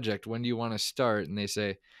the project. When do you want to start? And they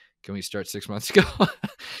say, can we start 6 months ago?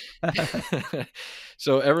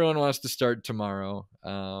 So everyone wants to start tomorrow.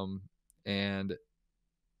 And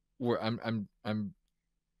I'm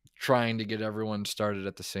trying to get everyone started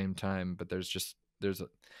at the same time, but there's a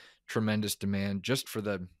tremendous demand just for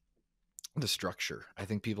the structure. I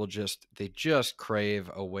think people just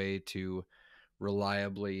crave a way to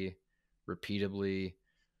reliably, repeatably,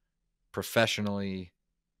 professionally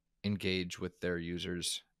engage with their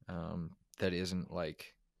users. That isn't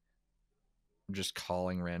like just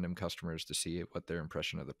calling random customers to see what their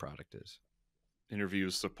impression of the product is.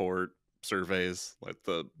 Interviews, support, surveys, like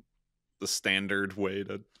the standard way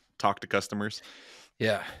to talk to customers.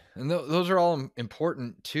 Yeah, and those are all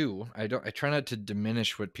important too. I try not to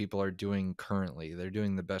diminish what people are doing currently. They're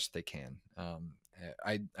doing the best they can.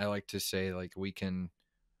 I like to say, like, we can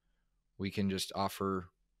just offer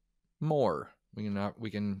more.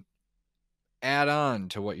 We can add on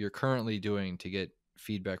to what you're currently doing to get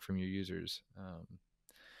feedback from your users.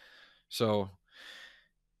 So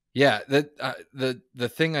yeah, that the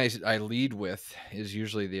thing I lead with is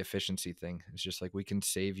usually the efficiency thing. It's just like, we can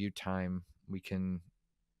save you time. We can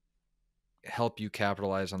help you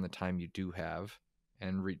capitalize on the time you do have,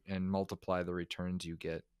 and multiply the returns you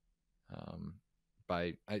get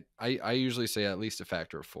by I usually say at least a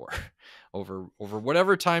factor of 4 over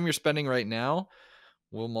whatever time you're spending right now.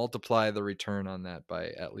 We'll multiply the return on that by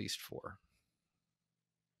at least 4.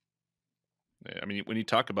 I mean, when you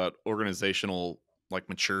talk about organizational, like,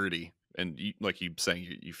 maturity, and like you saying,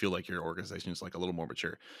 you feel like your organization is like a little more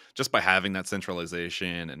mature just by having that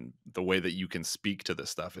centralization, and the way that you can speak to this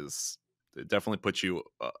stuff is it definitely puts you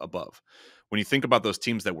above. When you think about those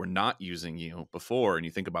teams that were not using you before, and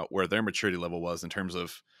you think about where their maturity level was in terms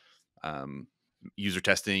of um, user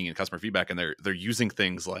testing and customer feedback, and they're using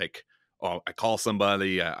things like, oh, I call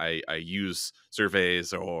somebody, I use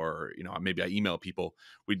surveys, or maybe I email people.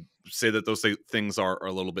 We'd say that those things are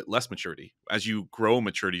a little bit less maturity. As you grow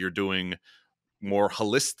maturity, you're doing more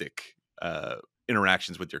holistic uh,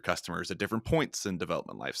 interactions with your customers at different points in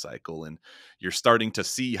development life cycle, and you're starting to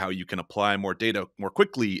see how you can apply more data more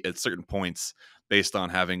quickly at certain points based on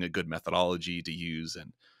having a good methodology to use.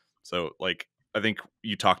 And so, like, I think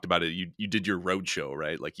you talked about it. You did your roadshow,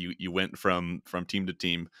 right? Like you went from team to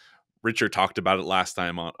team. Richard talked about it last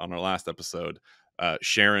time on our last episode.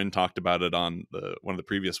 Sharon talked about it on one of the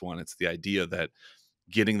previous one. It's the idea that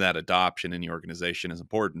getting that adoption in the organization is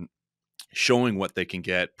important, showing what they can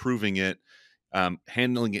get, proving it,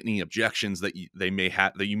 handling any objections that you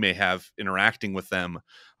may have interacting with them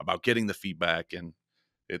about getting the feedback. And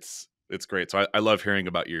it's great. So I love hearing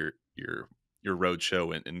about your road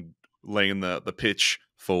show, and laying the pitch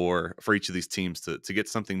for each of these teams to get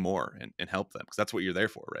something more and help them, because that's what you're there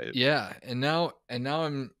for, right? Yeah. And now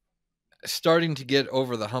I'm starting to get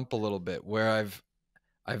over the hump a little bit, where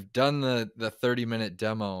I've done the 30-minute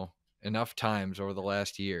demo enough times over the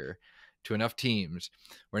last year to enough teams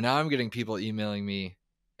where now I'm getting people emailing me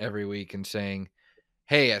every week and saying,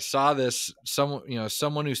 hey, I saw this.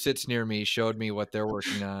 Someone who sits near me showed me what they're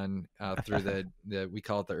working on through the we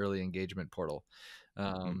call it the early engagement portal,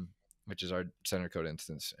 which is our Centercode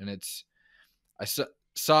instance. And I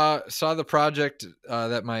saw the project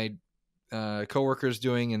that my coworker is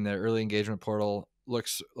doing in the early engagement portal.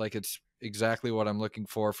 Looks like it's exactly what I'm looking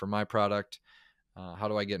for my product. How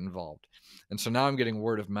do I get involved? And so now I'm getting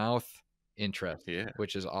word of mouth interest,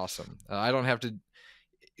 which is awesome. I don't have to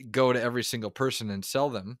go to every single person and sell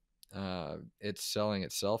them. It's selling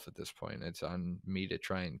itself at this point. It's on me to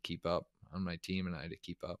try and keep up, on my team and I to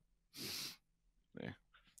keep up. Yeah.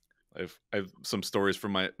 I've some stories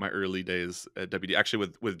from my early days at WD, actually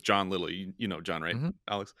with John Little. You know John, right? Mm-hmm.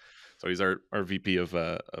 Alex? So he's our VP of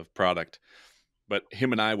product. But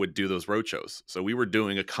him and I would do those roadshows. So we were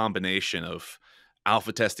doing a combination of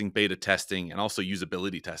alpha testing, beta testing, and also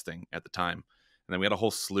usability testing at the time. And then we had a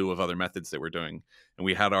whole slew of other methods that we're doing. And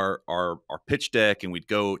we had our pitch deck, and we'd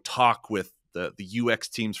go talk with the UX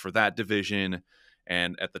teams for that division.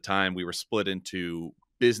 And at the time, we were split into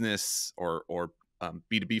business or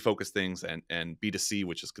B2B focused things and B2C,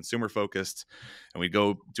 which is consumer focused. And we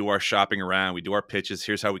go do our shopping around, we do our pitches.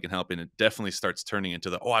 Here's how we can help. And it definitely starts turning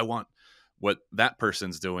into I want what that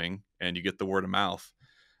person's doing, and you get the word of mouth.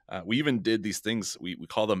 We even did these things, we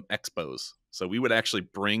call them expos. So we would actually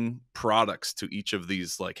bring products to each of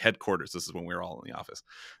these like headquarters. This is when we were all in the office.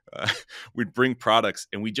 We'd bring products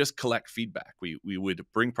and we just collect feedback. We would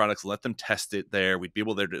bring products, let them test it there. We'd be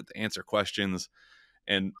able there to answer questions.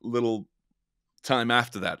 And little time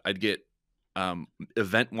after that, I'd get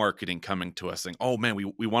event marketing coming to us saying, oh man,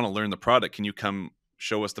 we want to learn the product. Can you come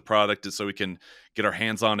show us the product so we can get our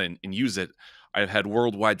hands on it and use it? I've had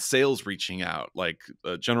worldwide sales reaching out, like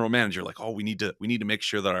a general manager, like, oh, we need to make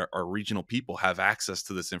sure that our regional people have access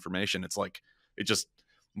to this information. It's like, it just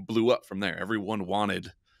blew up from there. Everyone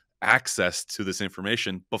wanted access to this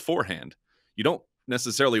information beforehand. You don't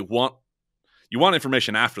necessarily want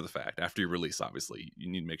information after the fact, after you release. Obviously, you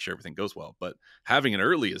need to make sure everything goes well, but having it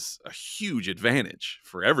early is a huge advantage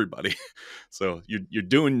for everybody. So you're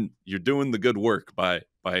doing the good work by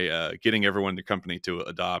getting everyone in your company to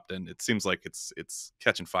adopt, and it seems like it's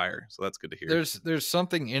catching fire. So that's good to hear. There's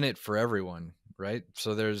something in it for everyone, right?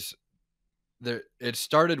 So it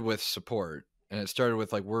started with support, and it started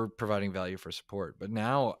with like, we're providing value for support, but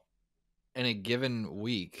now in a given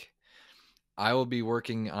week, I will be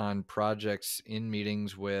working on projects in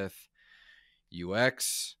meetings with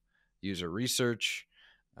UX, user research,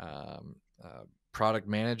 product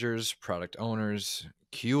managers, product owners,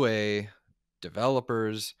 QA,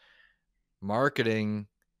 developers, marketing,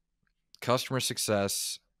 customer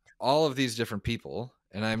success, all of these different people.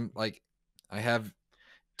 And I'm like, I have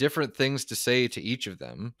different things to say to each of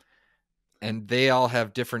them, and they all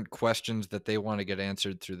have different questions that they want to get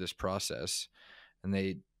answered through this process.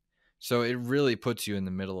 So it really puts you in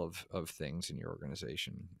the middle of things in your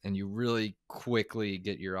organization, and you really quickly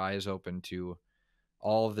get your eyes open to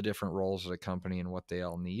all of the different roles of the company and what they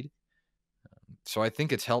all need. So I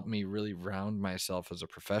think it's helped me really round myself as a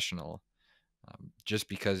professional, just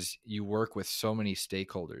because you work with so many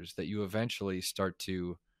stakeholders that you eventually start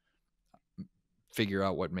to figure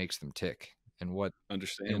out what makes them tick and what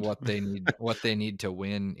they need to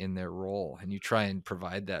win in their role, and you try and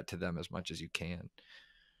provide that to them as much as you can.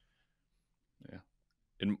 Yeah.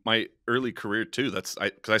 in my early career too,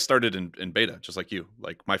 because I started in beta just like you.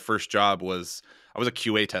 Like my first job was I was a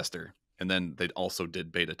QA tester, and then they also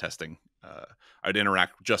did beta testing. I'd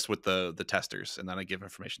interact just with the testers, and then I give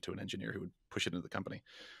information to an engineer who would push it into the company.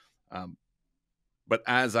 Um, but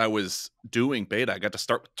as I was doing beta, I got to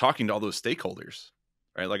start talking to all those stakeholders,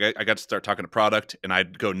 right? Like I got to start talking to product, and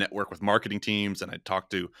I'd go network with marketing teams, and I'd talk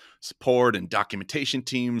to support and documentation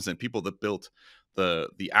teams and people that built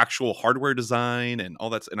the actual hardware design and all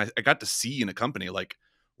that. And I got to see in a company like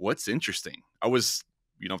what's interesting. I was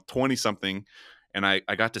 20 something, and I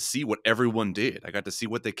got to see what everyone did. I got to see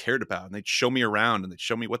what they cared about, and they'd show me around and they'd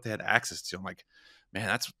show me what they had access to. I'm like,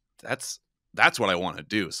 man, that's what I want to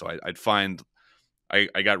do. So I'd find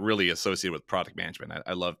I got really associated with product management.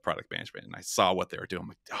 I love product management, and I saw what they were doing. I'm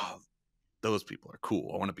like, oh, those people are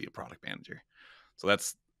cool. I want to be a product manager. So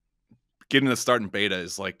that's getting to start in beta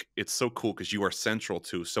is like, it's so cool because you are central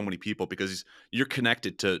to so many people because you're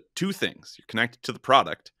connected to two things. You're connected to the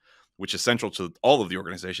product, which is central to all of the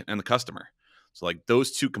organization, and the customer. So like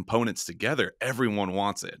those two components together, everyone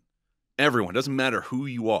wants it. Everyone, doesn't matter who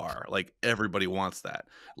you are, like everybody wants that.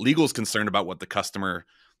 Legal's concerned about what the customer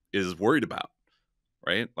is worried about,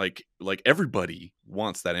 right? Like everybody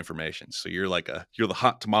wants that information. So you're the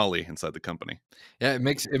hot tamale inside the company. Yeah, it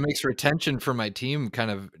makes retention for my team kind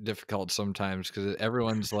of difficult sometimes because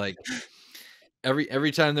everyone's like,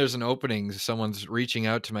 every time there's an opening, someone's reaching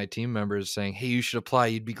out to my team members saying, "Hey, you should apply.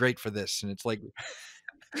 You'd be great for this." And it's like,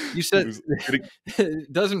 you said,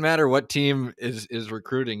 it doesn't matter what team is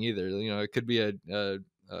recruiting either. It could be a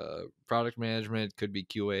product management, could be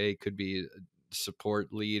QA, could be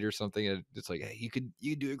support lead or something. It's like, hey,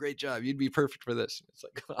 you do a great job. You'd be perfect for this. It's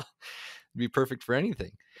like, well, it'd be perfect for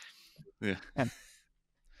anything. Yeah. And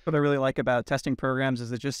what I really like about testing programs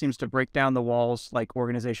is it just seems to break down the walls like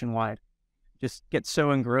organization wide. Just get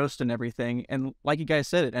so engrossed in everything. And like you guys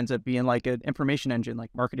said, it ends up being like an information engine.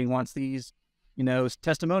 Like marketing wants these,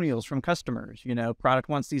 testimonials from customers, product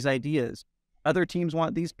wants these ideas. Other teams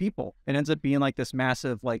want these people. It ends up being like this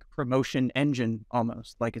massive like promotion engine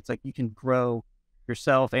almost. Like it's like you can grow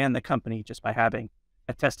yourself and the company just by having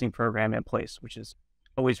a testing program in place, which is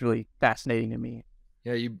always really fascinating to me.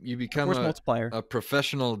 Yeah, you become a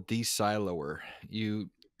professional de-siloer.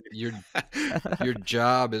 Your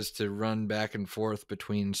job is to run back and forth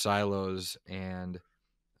between silos and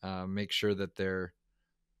make sure that they're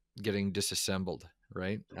geting disassembled,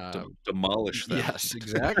 right? Demolish them. Yes,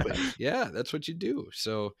 exactly. Yeah, that's what you do.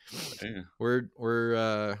 So yeah.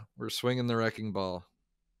 we're swinging the wrecking ball.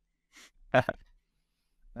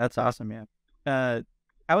 That's awesome, man. How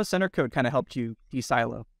has Centercode kind of helped you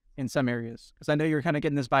de-silo in some areas? Because I know you're kind of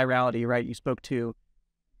getting this virality, right? You spoke to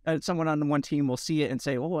someone on one team will see it and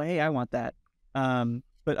say, "Oh, hey, I want that."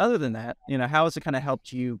 But other than that, how has it kind of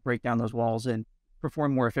helped you break down those walls and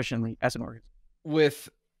perform more efficiently as an organization?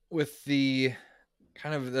 With the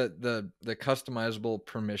kind of the customizable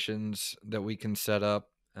permissions that we can set up,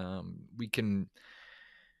 we can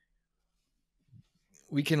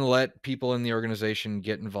let people in the organization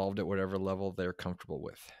get involved at whatever level they're comfortable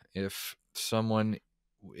with. If someone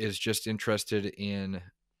is just interested in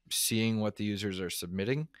seeing what the users are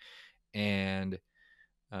submitting and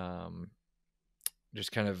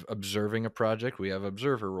just kind of observing a project, we have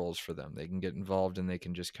observer roles for them. They can get involved and they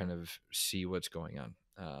can just kind of see what's going on.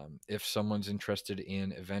 If someone's interested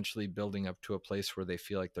in eventually building up to a place where they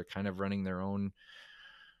feel like they're kind of running their own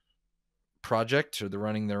project or they're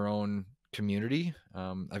running their own community,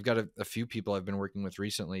 I've got a few people I've been working with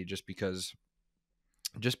recently just because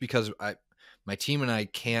my team and I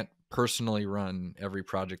can't personally run every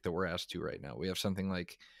project that we're asked to right now. We have something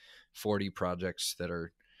like 40 projects that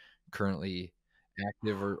are currently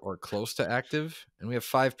active or close to active, and we have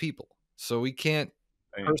 5 people, so we can't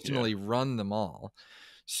personally run them all.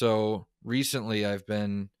 So recently I've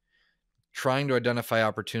been trying to identify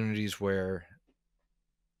opportunities where,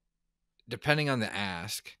 depending on the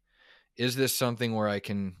ask, is this something where I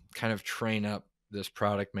can kind of train up this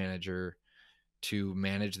product manager to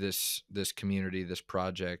manage this community, this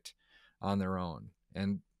project on their own?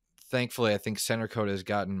 And thankfully, I think Centercode has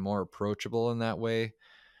gotten more approachable in that way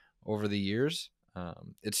over the years.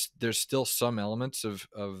 There's still some elements of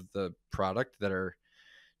the product that are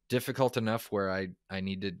difficult enough where I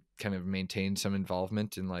need to kind of maintain some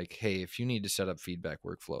involvement in, like, hey, if you need to set up feedback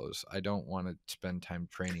workflows, I don't want to spend time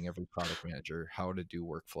training every product manager how to do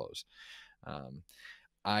workflows.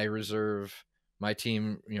 My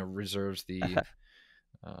team reserves the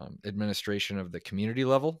administration of the community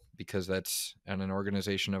level, because that's at an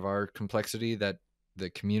organization of our complexity that the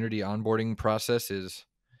community onboarding process is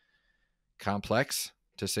complex,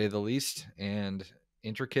 to say the least, and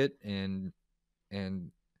intricate, and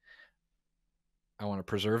and I want to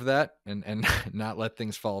preserve that and not let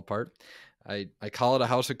things fall apart. I call it a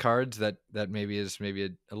house of cards. That maybe is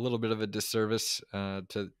a little bit of a disservice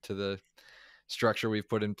to the structure we've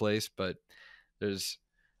put in place, but there's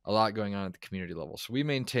a lot going on at the community level. So we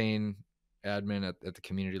maintain admin at the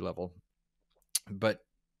community level. But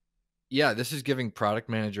yeah, this is giving product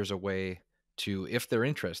managers a way to, if they're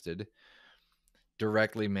interested,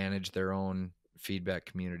 directly manage their own feedback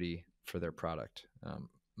community for their product.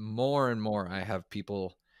 More and more, I have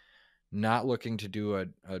people not looking to do a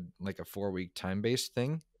 4-week time-based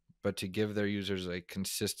thing, but to give their users a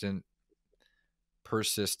consistent,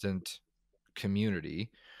 persistent community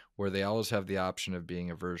where they always have the option of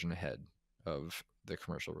being a version ahead of the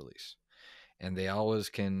commercial release. And they always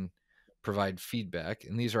can provide feedback.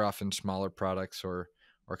 And these are often smaller products or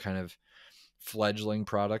kind of fledgling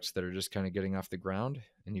products that are just kind of getting off the ground.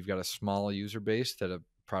 And you've got a small user base that a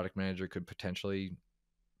product manager could potentially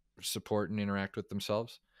support and interact with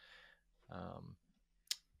themselves.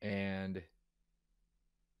 And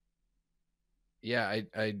yeah,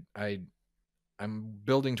 I'm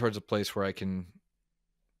building towards a place where I can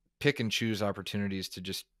pick and choose opportunities to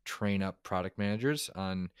just train up product managers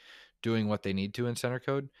on doing what they need to in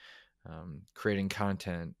Centercode, creating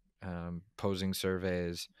content, posing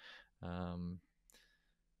surveys,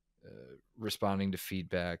 responding to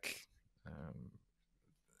feedback,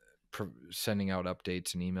 sending out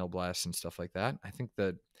updates and email blasts and stuff like that. I think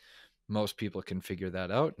that most people can figure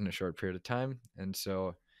that out in a short period of time. And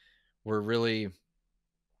so we're really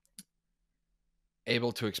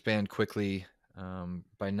able to expand quickly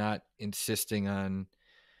by not insisting on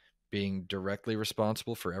being directly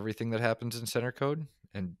responsible for everything that happens in Centercode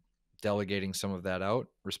and delegating some of that out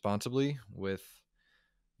responsibly with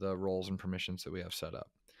the roles and permissions that we have set up.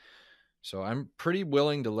 So I'm pretty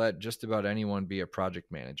willing to let just about anyone be a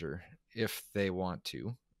project manager if they want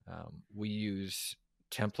to. We use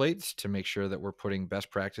templates to make sure that we're putting best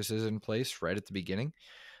practices in place right at the beginning.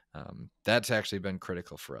 That's actually been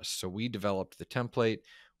critical for us. So we developed the template,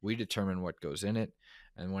 we determine what goes in it.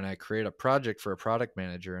 And when I create a project for a product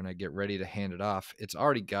manager and I get ready to hand it off, it's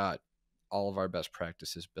already got all of our best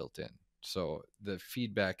practices built in. So the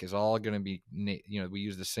feedback is all going to be, we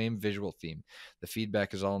use the same visual theme. The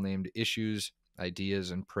feedback is all named issues,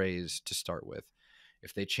 ideas, and praise to start with.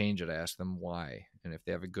 If they change it, I ask them why. And if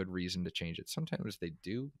they have a good reason to change it, sometimes they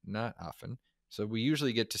do, not often. So we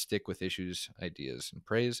usually get to stick with issues, ideas, and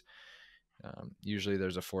praise. Usually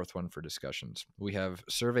there's a fourth one for discussions. We have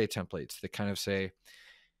survey templates that kind of say,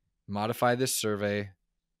 modify this survey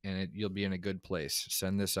and you'll be in a good place.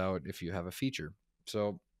 Send this out if you have a feature.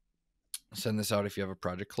 So send this out if you have a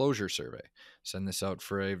project closure survey. Send this out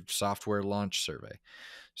for a software launch survey.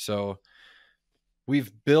 So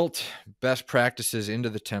we've built best practices into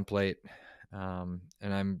the template, and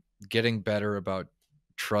I'm getting better about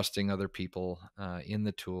trusting other people in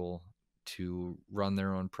the tool to run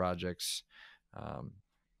their own projects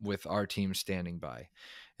with our team standing by.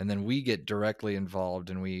 And then we get directly involved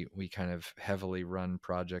and we kind of heavily run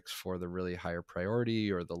projects for the really higher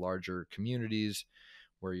priority or the larger communities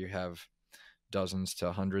where you have dozens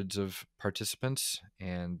to hundreds of participants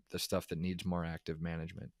and the stuff that needs more active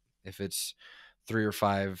management. If it's 3 or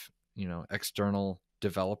 5, external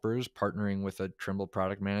developers partnering with a Trimble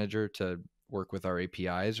product manager to work with our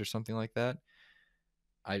APIs or something like that,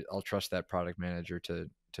 I'll trust that product manager to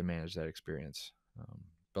manage that experience.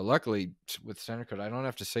 But luckily with Centercode, I don't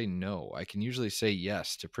have to say no. I can usually say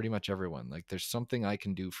yes to pretty much everyone. Like there's something I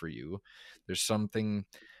can do for you. There's something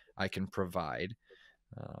I can provide.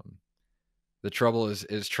 The trouble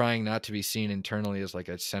is trying not to be seen internally as like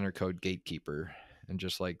a Centercode gatekeeper and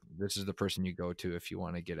just like, this is the person you go to if you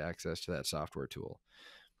want to get access to that software tool.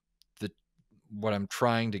 What I'm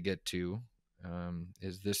trying to get to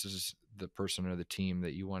is this is the person or the team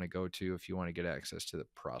that you want to go to if you want to get access to the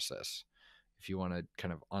process, if you want to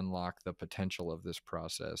kind of unlock the potential of this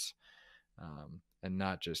process and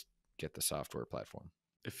not just get the software platform.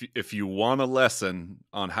 If you want a lesson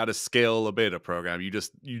on how to scale a beta program, you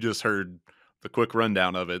just heard the quick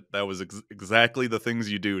rundown of it. That was exactly the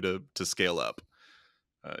things you do to scale up.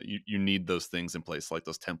 You need those things in place, like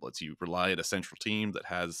those templates. You rely on a central team that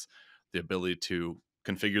has the ability to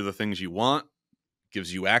configure the things you want,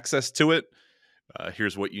 gives you access to it.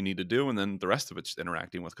 Here's what you need to do. And then the rest of it's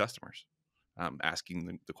interacting with customers,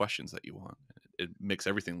 asking the questions that you want. It makes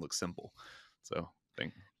everything look simple. So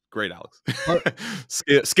great, Alex.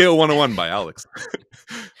 Scale 101 by Alex.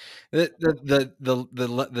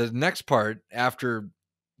 The next part after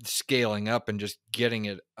scaling up and just getting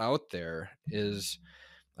it out there is,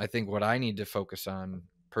 I think what I need to focus on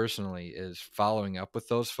personally is following up with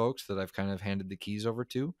those folks that I've kind of handed the keys over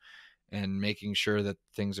to, and making sure that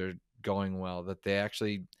things are going well, that they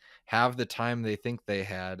actually have the time they think they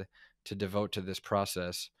had to devote to this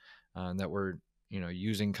process, that we're,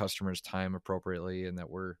 using customers' time appropriately, and that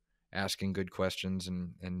we're asking good questions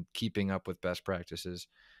and keeping up with best practices.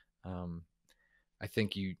 I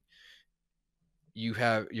think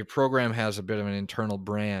your program has a bit of an internal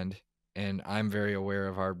brand, and I'm very aware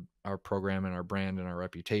of our program and our brand and our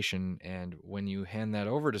reputation. And when you hand that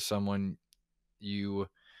over to someone, you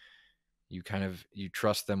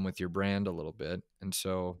trust them with your brand a little bit. And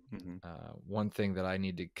so one thing that I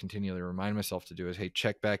need to continually remind myself to do is, hey,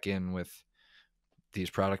 check back in with these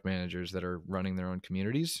product managers that are running their own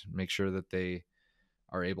communities, make sure that they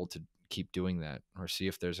are able to keep doing that, or see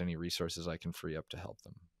if there's any resources I can free up to help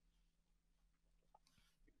them.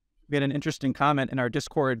 We had an interesting comment in our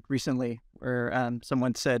Discord recently where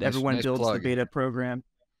someone said everyone nice builds plug. the beta program.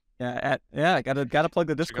 Yeah, gotta plug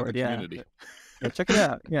the Discord. Check out the Yeah, check it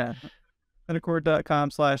out. Yeah,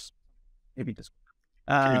 Centercode.com/ maybe Discord.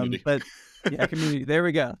 Community. But yeah, community. There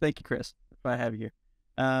we go. Thank you, Chris. If I have you here.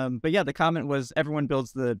 But yeah, the comment was everyone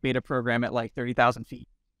builds the beta program at like 30,000 feet,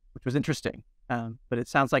 which was interesting. But it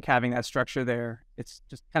sounds like having that structure there, it's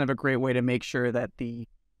just kind of a great way to make sure that the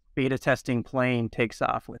beta testing plane takes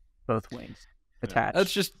off with both wings attached.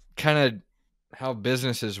 That's just kind of how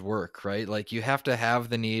businesses work, right? Like, you have to have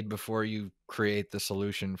the need before you create the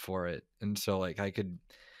solution for it. And so like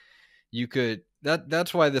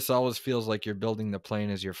that's why this always feels like you're building the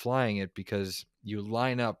plane as you're flying it, because you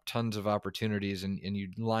line up tons of opportunities and you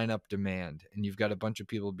line up demand, and you've got a bunch of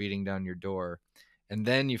people beating down your door, and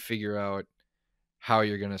then you figure out how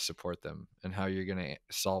you're going to support them and how you're going to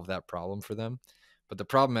solve that problem for them. But the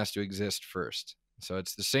problem has to exist first. So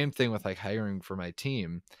it's the same thing with like hiring for my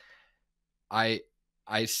team. I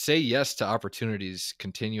say yes to opportunities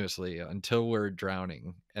continuously until we're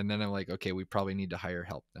drowning. And then I'm like, okay, we probably need to hire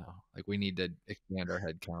help now. Like, we need to expand our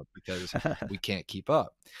headcount because we can't keep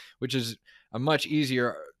up, which is a much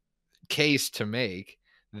easier case to make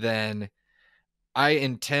than I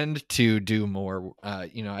intend to do more. I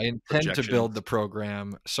intend to build the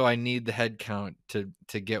program, so I need the headcount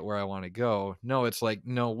to get where I want to go. No, it's like,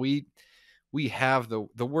 no, we have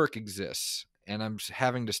the work exists, and I'm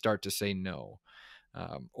having to start to say no.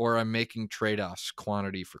 Or I'm making trade-offs,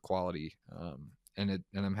 quantity for quality, and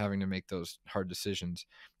I'm having to make those hard decisions.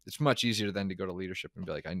 It's much easier than to go to leadership and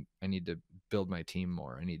be like, I need to build my team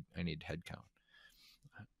more. I need headcount.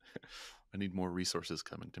 I need more resources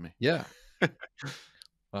coming to me. Yeah.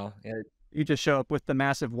 Well, yeah. You just show up with the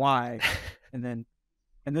massive why, and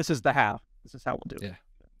this is the how. This is how we'll do it.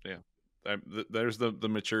 Yeah. There's the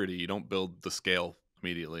maturity. You don't build the scale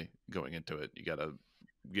immediately going into it. You got to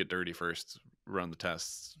get dirty first, run the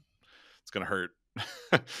tests. It's going to hurt.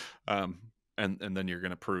 And then you're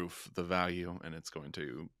going to prove the value, and it's going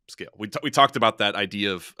to scale. We talked about that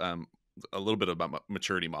idea of a little bit about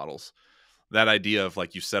maturity models. That idea of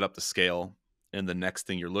like, you set up the scale, and the next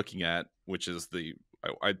thing you're looking at, which is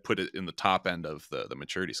I'd put it in the top end of the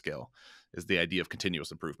maturity scale, is the idea of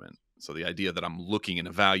continuous improvement. So the idea that I'm looking and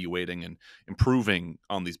evaluating and improving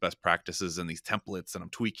on these best practices and these templates, and I'm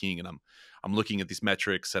tweaking, and I'm looking at these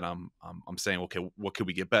metrics, and I'm saying, okay, what could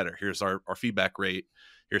we get better? Here's our feedback rate.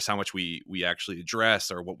 Here's how much we actually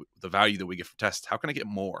address, or the value that we get from tests. How can I get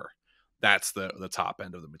more? That's the top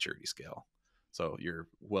end of the maturity scale. So you're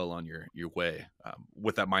well on your way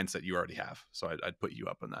with that mindset you already have. So I'd put you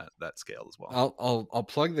up on that scale as well. I'll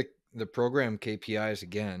plug the program KPIs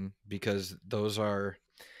again, because those are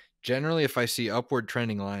generally, if I see upward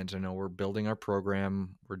trending lines, I know we're building our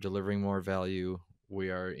program, we're delivering more value,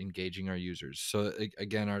 we are engaging our users. So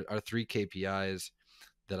again, our 3 KPIs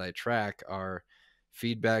that I track are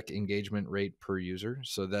feedback engagement rate per user.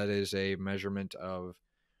 So that is a measurement of,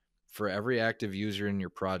 for every active user in your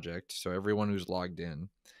project, so everyone who's logged in,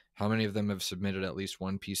 how many of them have submitted at least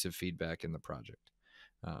one piece of feedback in the project,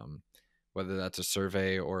 whether that's a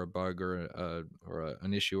survey or a bug or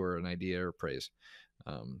an issue or an idea or praise.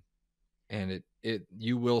 And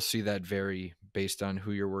you will see that vary based on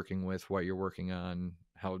who you're working with, what you're working on,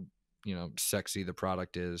 how sexy the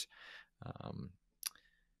product is.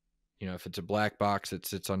 If it's a black box that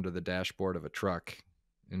sits under the dashboard of a truck,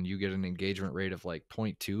 and you get an engagement rate of like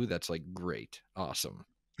 0.2, that's like great, awesome,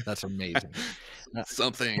 that's amazing.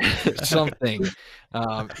 Something.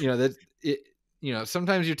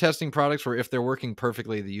 Sometimes you're testing products where if they're working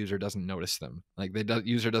perfectly, the user doesn't notice them. Like,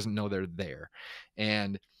 user doesn't know they're there,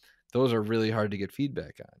 and those are really hard to get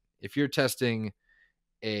feedback on. If you're testing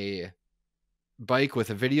a bike with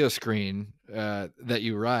a video screen that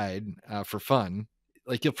you ride for fun,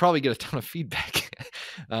 like, you'll probably get a ton of feedback.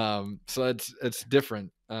 So it's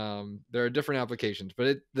different. There are different applications,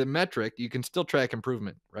 but the metric, you can still track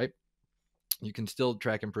improvement, right? You can still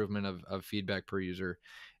track improvement of feedback per user,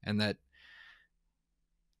 and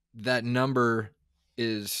that number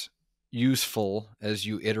is useful as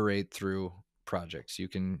you iterate through projects. You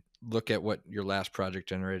can look at what your last project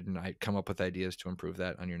generated and come up with ideas to improve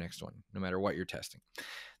that on your next one, no matter what you're testing.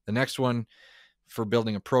 The next one for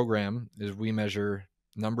building a program is we measure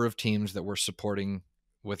number of teams that we're supporting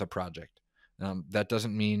with a project. That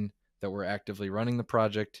doesn't mean that we're actively running the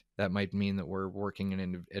project. That might mean that we're working in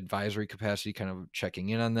an advisory capacity, kind of checking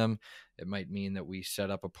in on them. It might mean that we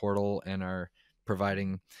set up a portal and are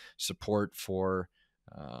providing support for,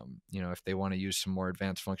 if they want to use some more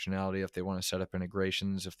advanced functionality, if they want to set up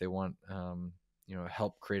integrations, if they want,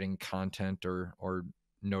 help creating content or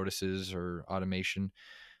notices or automation.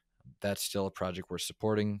 That's still a project we're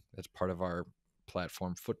supporting. That's part of our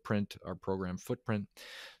platform footprint, our program footprint.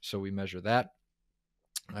 So we measure that.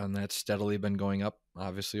 And that's steadily been going up,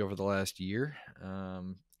 obviously, over the last year.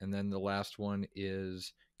 And then the last one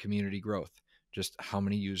is community growth. Just how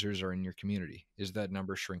many users are in your community? Is that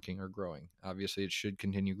number shrinking or growing? Obviously, it should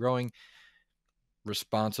continue growing.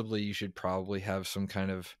 Responsibly, you should probably have some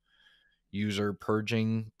kind of user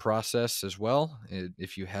purging process as well.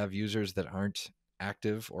 If you have users that aren't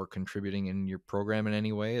active or contributing in your program in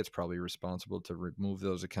any way, it's probably responsible to remove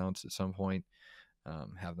those accounts at some point,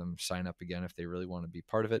 have them sign up again if they really want to be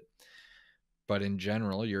part of it. But in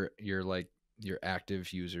general, your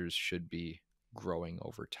active users should be growing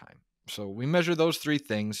over time. So we measure those three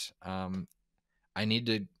things. One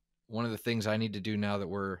of the things I need to do now that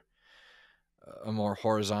we're a more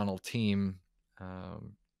horizontal team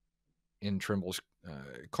in Trimble's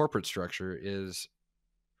corporate structure is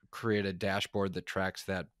create a dashboard that tracks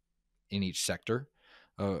that in each sector,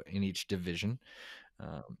 in each division,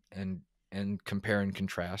 and compare and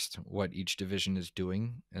contrast what each division is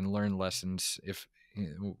doing and learn lessons. If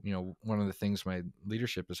one of the things my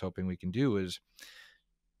leadership is hoping we can do is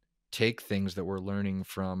take things that we're learning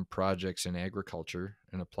from projects in agriculture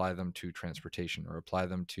and apply them to transportation, or apply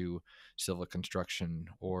them to civil construction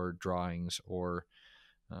or drawings, or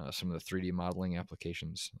some of the 3D modeling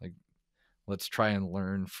applications. Like, let's try and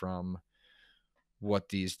learn from what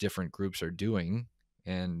these different groups are doing.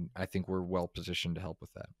 And I think we're well positioned to help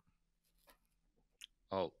with that.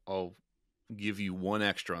 I'll give you one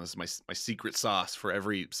extra. This is my secret sauce for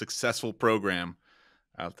every successful program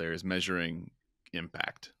out there, is measuring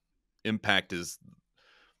impact. Impact is,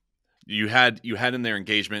 you had in there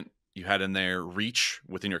engagement, you had in there reach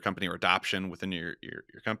within your company, or adoption within your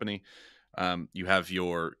company. You have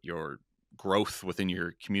your growth within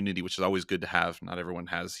your community, which is always good to have. Not everyone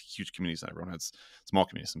has huge communities. Not everyone has small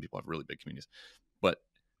communities. Some people have really big communities. But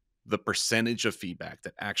the percentage of feedback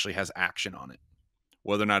that actually has action on it,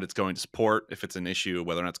 whether or not it's going to support, if it's an issue,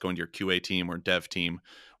 whether or not it's going to your QA team or dev team,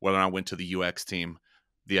 whether or not it went to the UX team,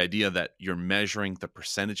 the idea that you're measuring the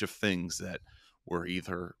percentage of things that were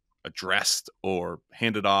either addressed or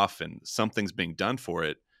handed off and something's being done for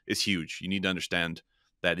it is huge. You need to understand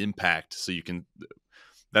that impact so you can,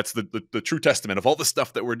 that's the true testament of all the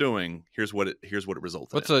stuff that we're doing. Here's what it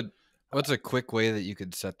resulted in. What's a quick way that you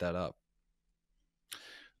could set that up?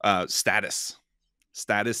 Status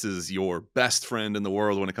is your best friend in the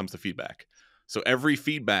world when it comes to feedback. So every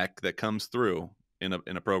feedback that comes through in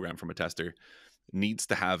a program from a tester needs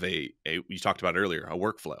to have you talked about earlier, a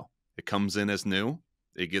workflow. It comes in as new,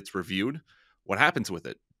 it gets reviewed. What happens with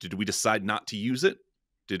it? Did we decide not to use it?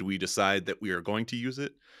 Did we decide that we are going to use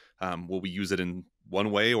it? Will we use it in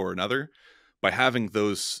one way or another? By having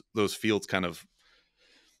those fields kind of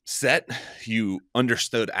set, you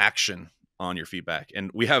understood action on your feedback. And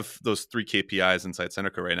we have those 3 KPIs inside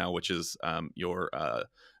Centercode right now, which is your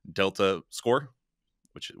Delta score,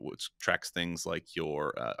 which tracks things like it's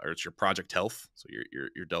your project health. So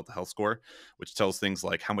your Delta health score, which tells things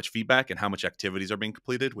like how much feedback and how much activities are being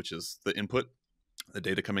completed, which is the input, the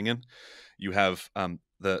data coming in. You have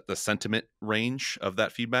the sentiment range of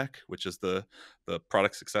that feedback, which is the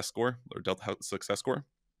product success score, or Delta health success score.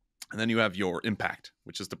 And then you have your impact,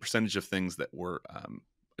 which is the percentage of things that were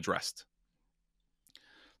addressed.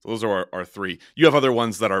 So those are our 3. You have other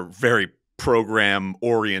ones that are very program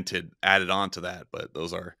oriented added on to that, but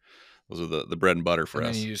those are the bread and butter for us.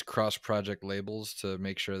 And then you use cross project labels to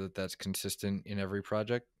make sure that that's consistent in every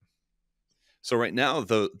project. So right now,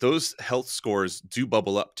 those health scores do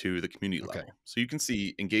bubble up to the community level. So you can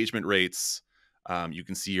see engagement rates, you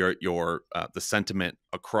can see your the sentiment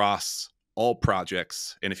across all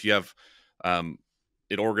projects, and if you have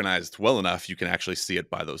it organized well enough, you can actually see it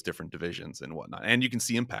by those different divisions and whatnot. And you can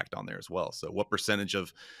see impact on there as well. So what percentage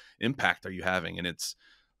of impact are you having? And it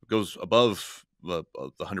goes above the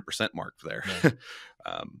 100% mark there. Yeah.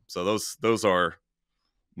 So those are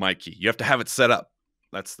my key. You have to have it set up.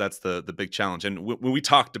 That's the big challenge. And when we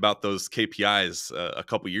talked about those KPIs a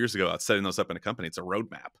couple years ago, about setting those up in a company, it's a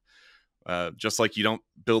roadmap. Just like you don't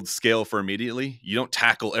build scale for immediately, you don't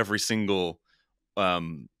tackle every single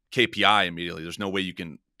KPI immediately. There's no way you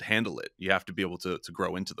can handle it. You have to be able to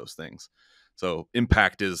grow into those things. So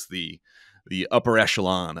impact is the upper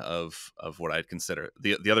echelon of what I'd consider.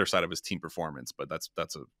 The other side of it is team performance, but that's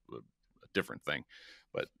a different thing.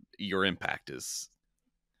 But your impact is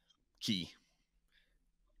key.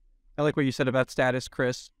 I like what you said about status,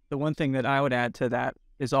 Chris. The one thing that I would add to that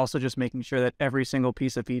is also just making sure that every single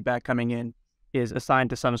piece of feedback coming in is assigned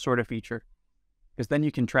to some sort of feature. Because then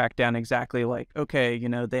you can track down exactly like, okay,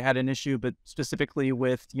 they had an issue, but specifically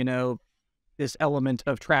with, this element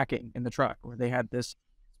of tracking in the truck, or they had this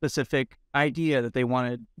specific idea that they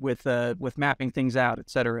wanted with mapping things out, et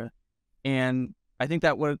cetera. And I think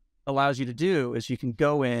that what it allows you to do is you can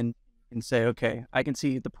go in and say, okay, I can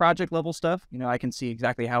see the project level stuff. I can see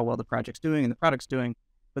exactly how well the project's doing and the product's doing,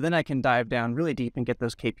 but then I can dive down really deep and get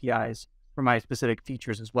those KPIs for my specific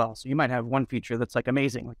features as well. So you might have one feature that's like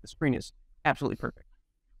amazing, like the screen is absolutely perfect.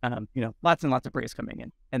 Lots and lots of praise coming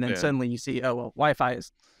in. And then suddenly you see, oh, well, Wi-Fi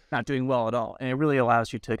is not doing well at all. And it really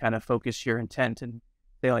allows you to kind of focus your intent and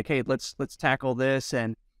say like, hey, let's tackle this.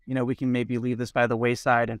 And, we can maybe leave this by the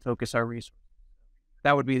wayside and focus our resources.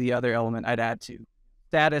 That would be the other element I'd add to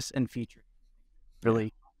status and feature.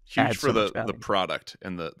 Really huge for the product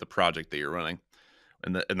and the project that you're running.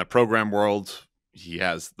 In the program world, he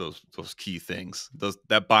has those key things,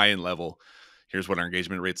 that buy-in level. Here's what our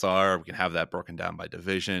engagement rates are. We can have that broken down by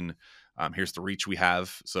division. Here's the reach we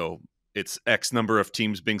have. So it's X number of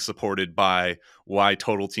teams being supported by Y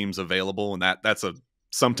total teams available. And that's a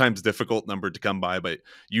sometimes difficult number to come by, but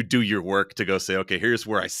you do your work to go say, okay, here's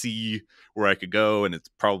where I see where I could go. And it's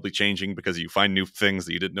probably changing because you find new things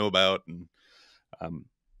that you didn't know about.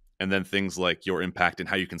 And then things like your impact and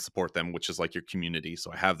how you can support them, which is like your community.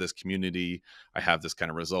 So I have this community, I have this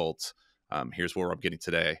kind of result. Here's where I'm getting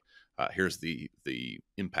today. Here's the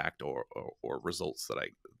impact or results that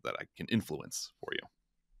I can influence for you.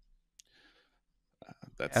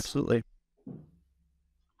 That's absolutely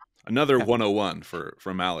another 101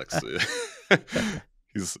 from Alex.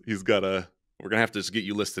 He's got we're gonna have to just get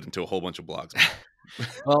you listed into a whole bunch of blogs.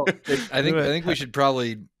 Well, I think we should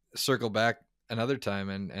probably circle back another time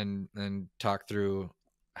and talk through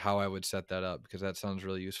how I would set that up, because that sounds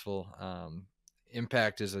really useful.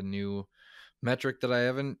 Impact is a new metric that I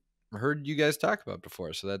haven't heard you guys talk about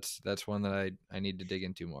before, so that's one that I need to dig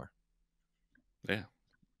into more. Yeah,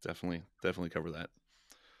 definitely cover that.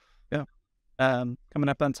 Yeah. Coming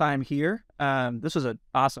up on time here. This was an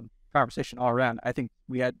awesome conversation all around. I think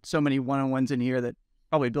we had so many one-on-ones in here that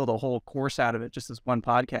probably build a whole course out of it, just as one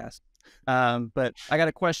podcast. But I got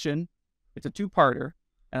a question. It's a two-parter,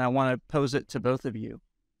 and I want to pose it to both of you.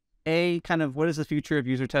 A, kind of what does the future of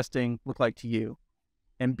user testing look like to you?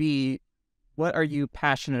 And B, what are you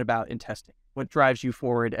passionate about in testing? What drives you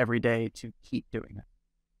forward every day to keep doing it?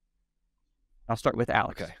 I'll start with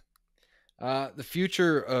Alex. Okay. The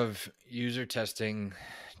future of user testing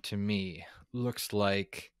to me looks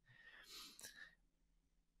like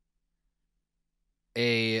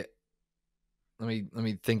let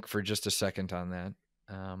me think for just a second on that.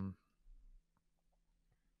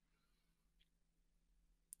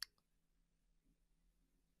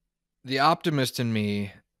 The optimist in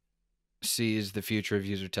me sees the future of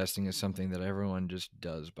user testing as something that everyone just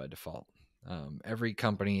does by default. Every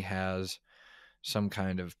company has some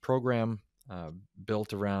kind of program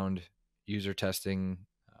built around user testing,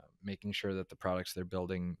 making sure that the products they're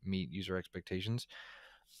building meet user expectations.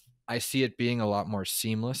 I see it being a lot more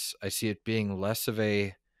seamless. I see it being less of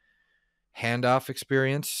a handoff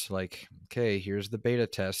experience, like, okay, here's the beta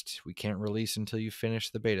test. We can't release until you finish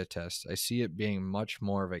the beta test. I see it being much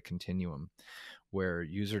more of a continuum where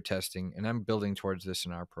user testing, and I'm building towards this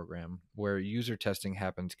in our program, where user testing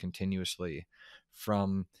happens continuously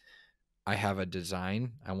from I have a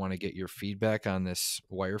design, I want to get your feedback on this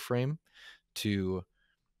wireframe, to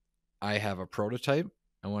I have a prototype,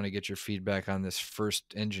 I want to get your feedback on this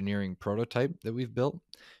first engineering prototype that we've built,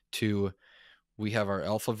 to we have our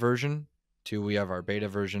alpha version, to we have our beta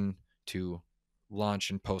version, to launch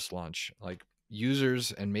and post-launch. Like,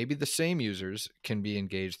 users, and maybe the same users, can be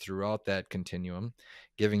engaged throughout that continuum,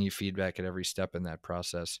 giving you feedback at every step in that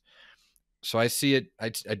process. So I see it, I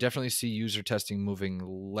definitely see user testing moving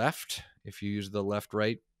left, if you use the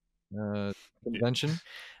left-right convention,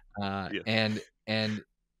 Yeah. and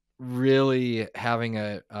really having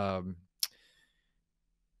an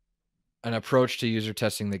approach to user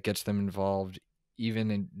testing that gets them involved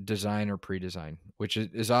even in design or pre-design, which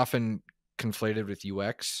is often conflated with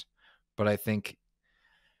UX. But I think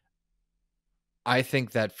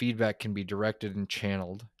that feedback can be directed and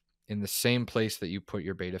channeled in the same place that you put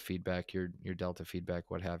your beta feedback, your delta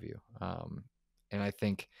feedback, what have you. And I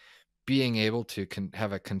think being able to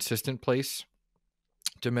have a consistent place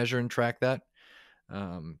to measure and track that,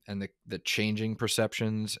 and the changing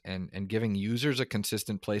perceptions, and giving users a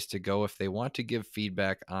consistent place to go if they want to give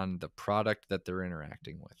feedback on the product that they're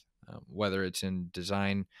interacting with, whether it's in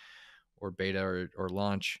design or beta or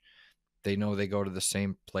launch. They know they go to the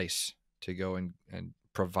same place to go and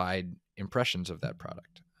provide impressions of that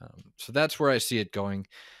product. So that's where I see it going.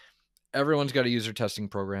 Everyone's got a user testing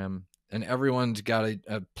program, and everyone's got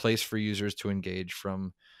a place for users to engage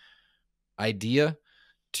from idea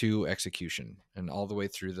to execution and all the way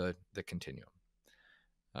through the continuum.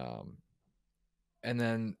 And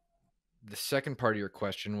then the second part of your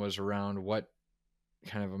question was around what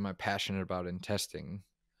kind of am I passionate about in testing.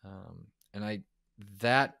 And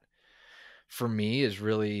that for me is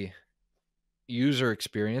really user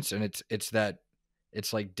experience. And it's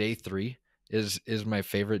like day 3 is my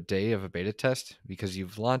favorite day of a beta test, because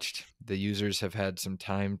you've launched, the users have had some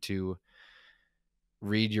time to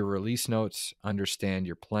read your release notes, understand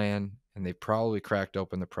your plan, and they probably cracked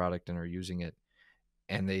open the product and are using it.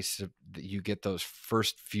 And you get those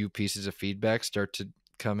first few pieces of feedback start to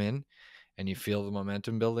come in, and you feel the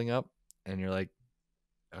momentum building up, and you're like,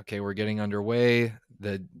 okay, we're getting underway.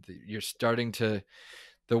 You're starting to,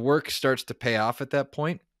 the work starts to pay off at that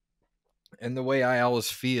point. And the way I always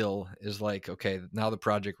feel is like, okay, now the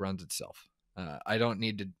project runs itself. I don't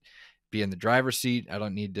need to be in the driver's seat. I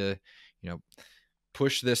don't need to,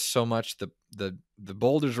 push this so much. The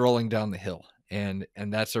boulder's rolling down the hill, and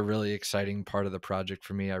that's a really exciting part of the project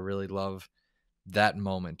for me. I really love that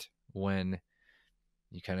moment when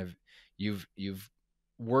you've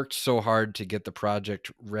worked so hard to get the project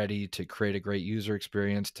ready, to create a great user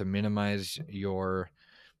experience, to minimize your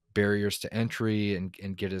barriers to entry,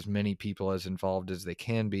 and get as many people as involved as they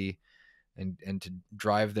can be, and to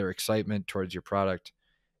drive their excitement towards your product.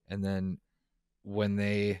 And then when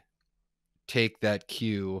they take that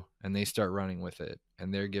cue and they start running with it,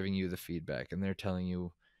 and they're giving you the feedback, and they're telling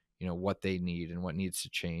you, what they need and what needs to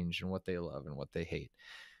change and what they love and what they hate,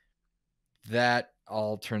 that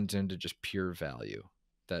all turns into just pure value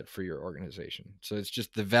that for your organization. So it's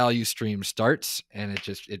just the value stream starts, and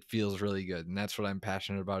it feels really good. And that's what I'm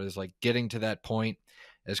passionate about, is like getting to that point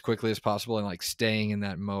as quickly as possible, and like staying in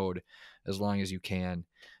that mode as long as you can,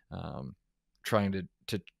 trying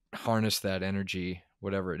to harness that energy,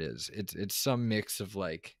 whatever it is. It's some mix of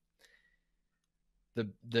like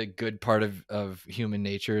the good part of human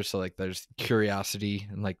nature. So like there's curiosity,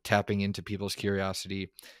 and like tapping into people's curiosity,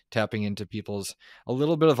 tapping into people's a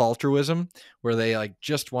little bit of altruism, where they like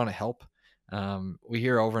just want to help. We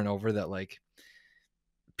hear over and over that like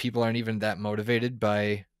people aren't even that motivated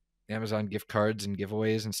by Amazon gift cards and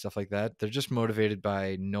giveaways and stuff like that. They're just motivated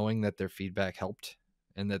by knowing that their feedback helped,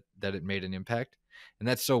 and that it made an impact. And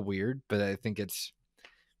that's so weird, but I think it's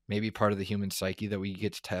maybe part of the human psyche that we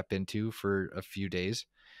get to tap into for a few days,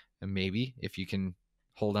 and maybe if you can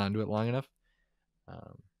hold on to it long enough.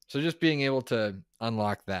 So just being able to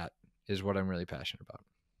unlock that is what I'm really passionate about.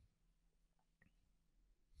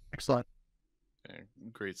 Excellent. Okay,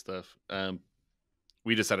 great stuff.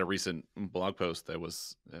 We just had a recent blog post that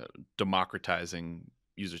was democratizing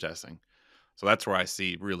user testing. So that's where I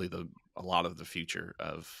see really a lot of the future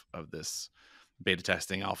of this beta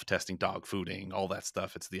testing, alpha testing, dogfooding, all that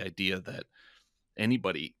stuff. It's the idea that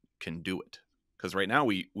anybody can do it. Because right now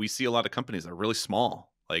we see a lot of companies that are really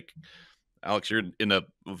small. Like Alex, you're in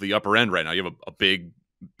the upper end right now. You have a big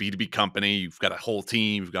B2B company. You've got a whole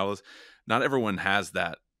team. You've got all this. Not everyone has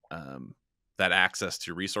that access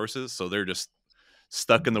to resources. So they're just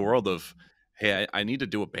stuck in the world of, hey, I need to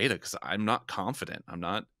do a beta because I'm not confident. I'm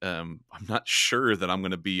not sure that I'm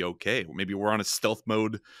going to be okay. Maybe we're on a stealth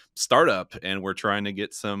mode startup and we're trying to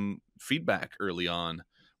get some feedback early on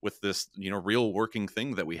with this, real working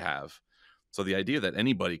thing that we have. So the idea that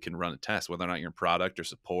anybody can run a test, whether or not you're in product or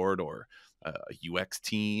support or a UX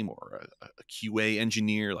team or a QA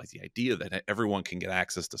engineer, like the idea that everyone can get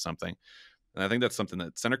access to something. And I think that's something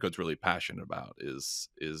that Centercode's really passionate about is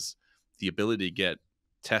the ability to get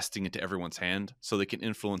testing into everyone's hand so they can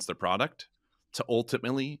influence their product to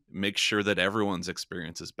ultimately make sure that everyone's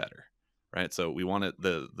experience is better, right? So we want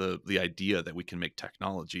the idea that we can make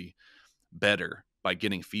technology better by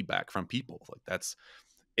getting feedback from people. Like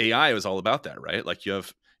AI was all about that, right? Like you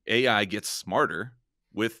have AI gets smarter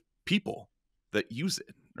with people that use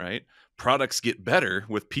it, right? Products get better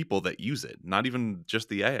with people that use it, not even just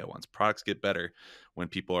the AI ones. Products get better when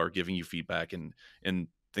people are giving you feedback, and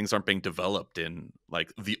things aren't being developed in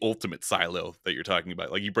like the ultimate silo that you're talking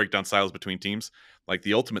about. Like you break down silos between teams. Like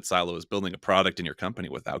the ultimate silo is building a product in your company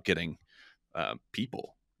without getting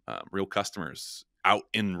people, real customers out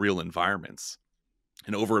in real environments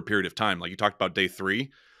and over a period of time. Like you talked about day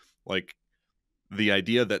 3, like the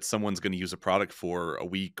idea that someone's going to use a product for a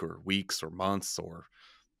week or weeks or months or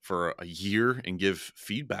for a year and give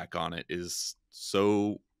feedback on it is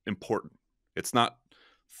so important. It's not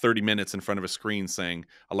 30 minutes in front of a screen saying,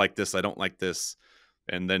 I like this, I don't like this,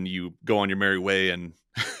 and then you go on your merry way, and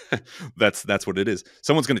that's what it is.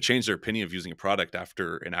 Someone's going to change their opinion of using a product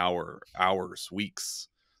after an hour, hours, weeks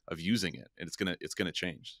of using it, and it's gonna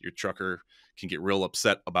change. Your trucker can get real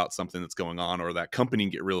upset about something that's going on, or that company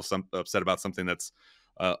can get real upset about something that's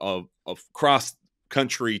of cross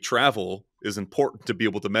country travel is important to be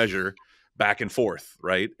able to measure back and forth,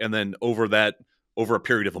 right? And then over a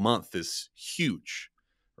period of a month is huge,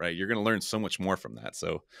 right? You're going to learn so much more from that.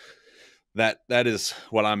 So that is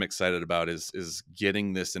what I'm excited about is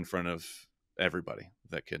getting this in front of everybody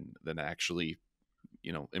that can then actually,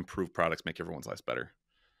 improve products, make everyone's lives better.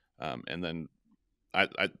 And then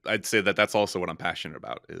I'd say that's also what I'm passionate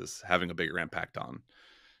about, is having a bigger impact on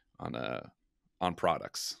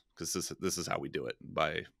products, because this is how we do it,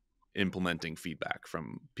 by implementing feedback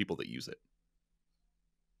from people that use it.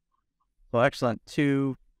 Well, excellent.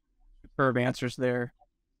 2 superb answers there.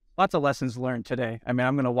 Lots of lessons learned today. I mean,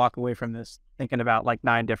 I'm going to walk away from this thinking about like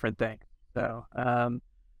 9 different things. So,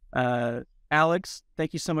 Alex,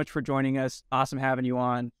 thank you so much for joining us. Awesome having you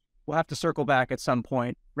on. We'll have to circle back at some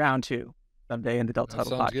point, round 2, someday in the Delta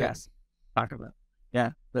Huddle podcast. Talk about it.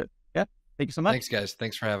 Yeah. But yeah, thank you so much. Thanks, guys.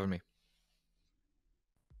 Thanks for having me.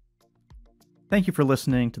 Thank you for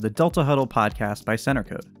listening to the Delta Huddle podcast by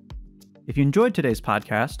Centercode. If you enjoyed today's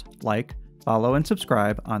podcast, like, follow, and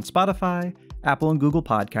subscribe on Spotify, Apple and Google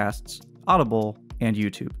Podcasts, Audible, and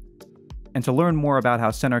YouTube. And to learn more about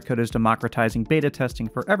how Centercode is democratizing beta testing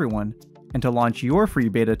for everyone, and to launch your free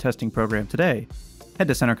beta testing program today, head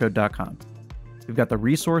to centercode.com. We've got the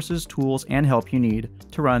resources, tools, and help you need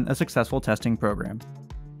to run a successful testing program.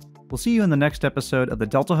 We'll see you in the next episode of the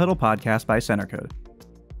Delta Huddle podcast by Centercode.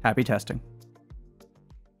 Happy testing.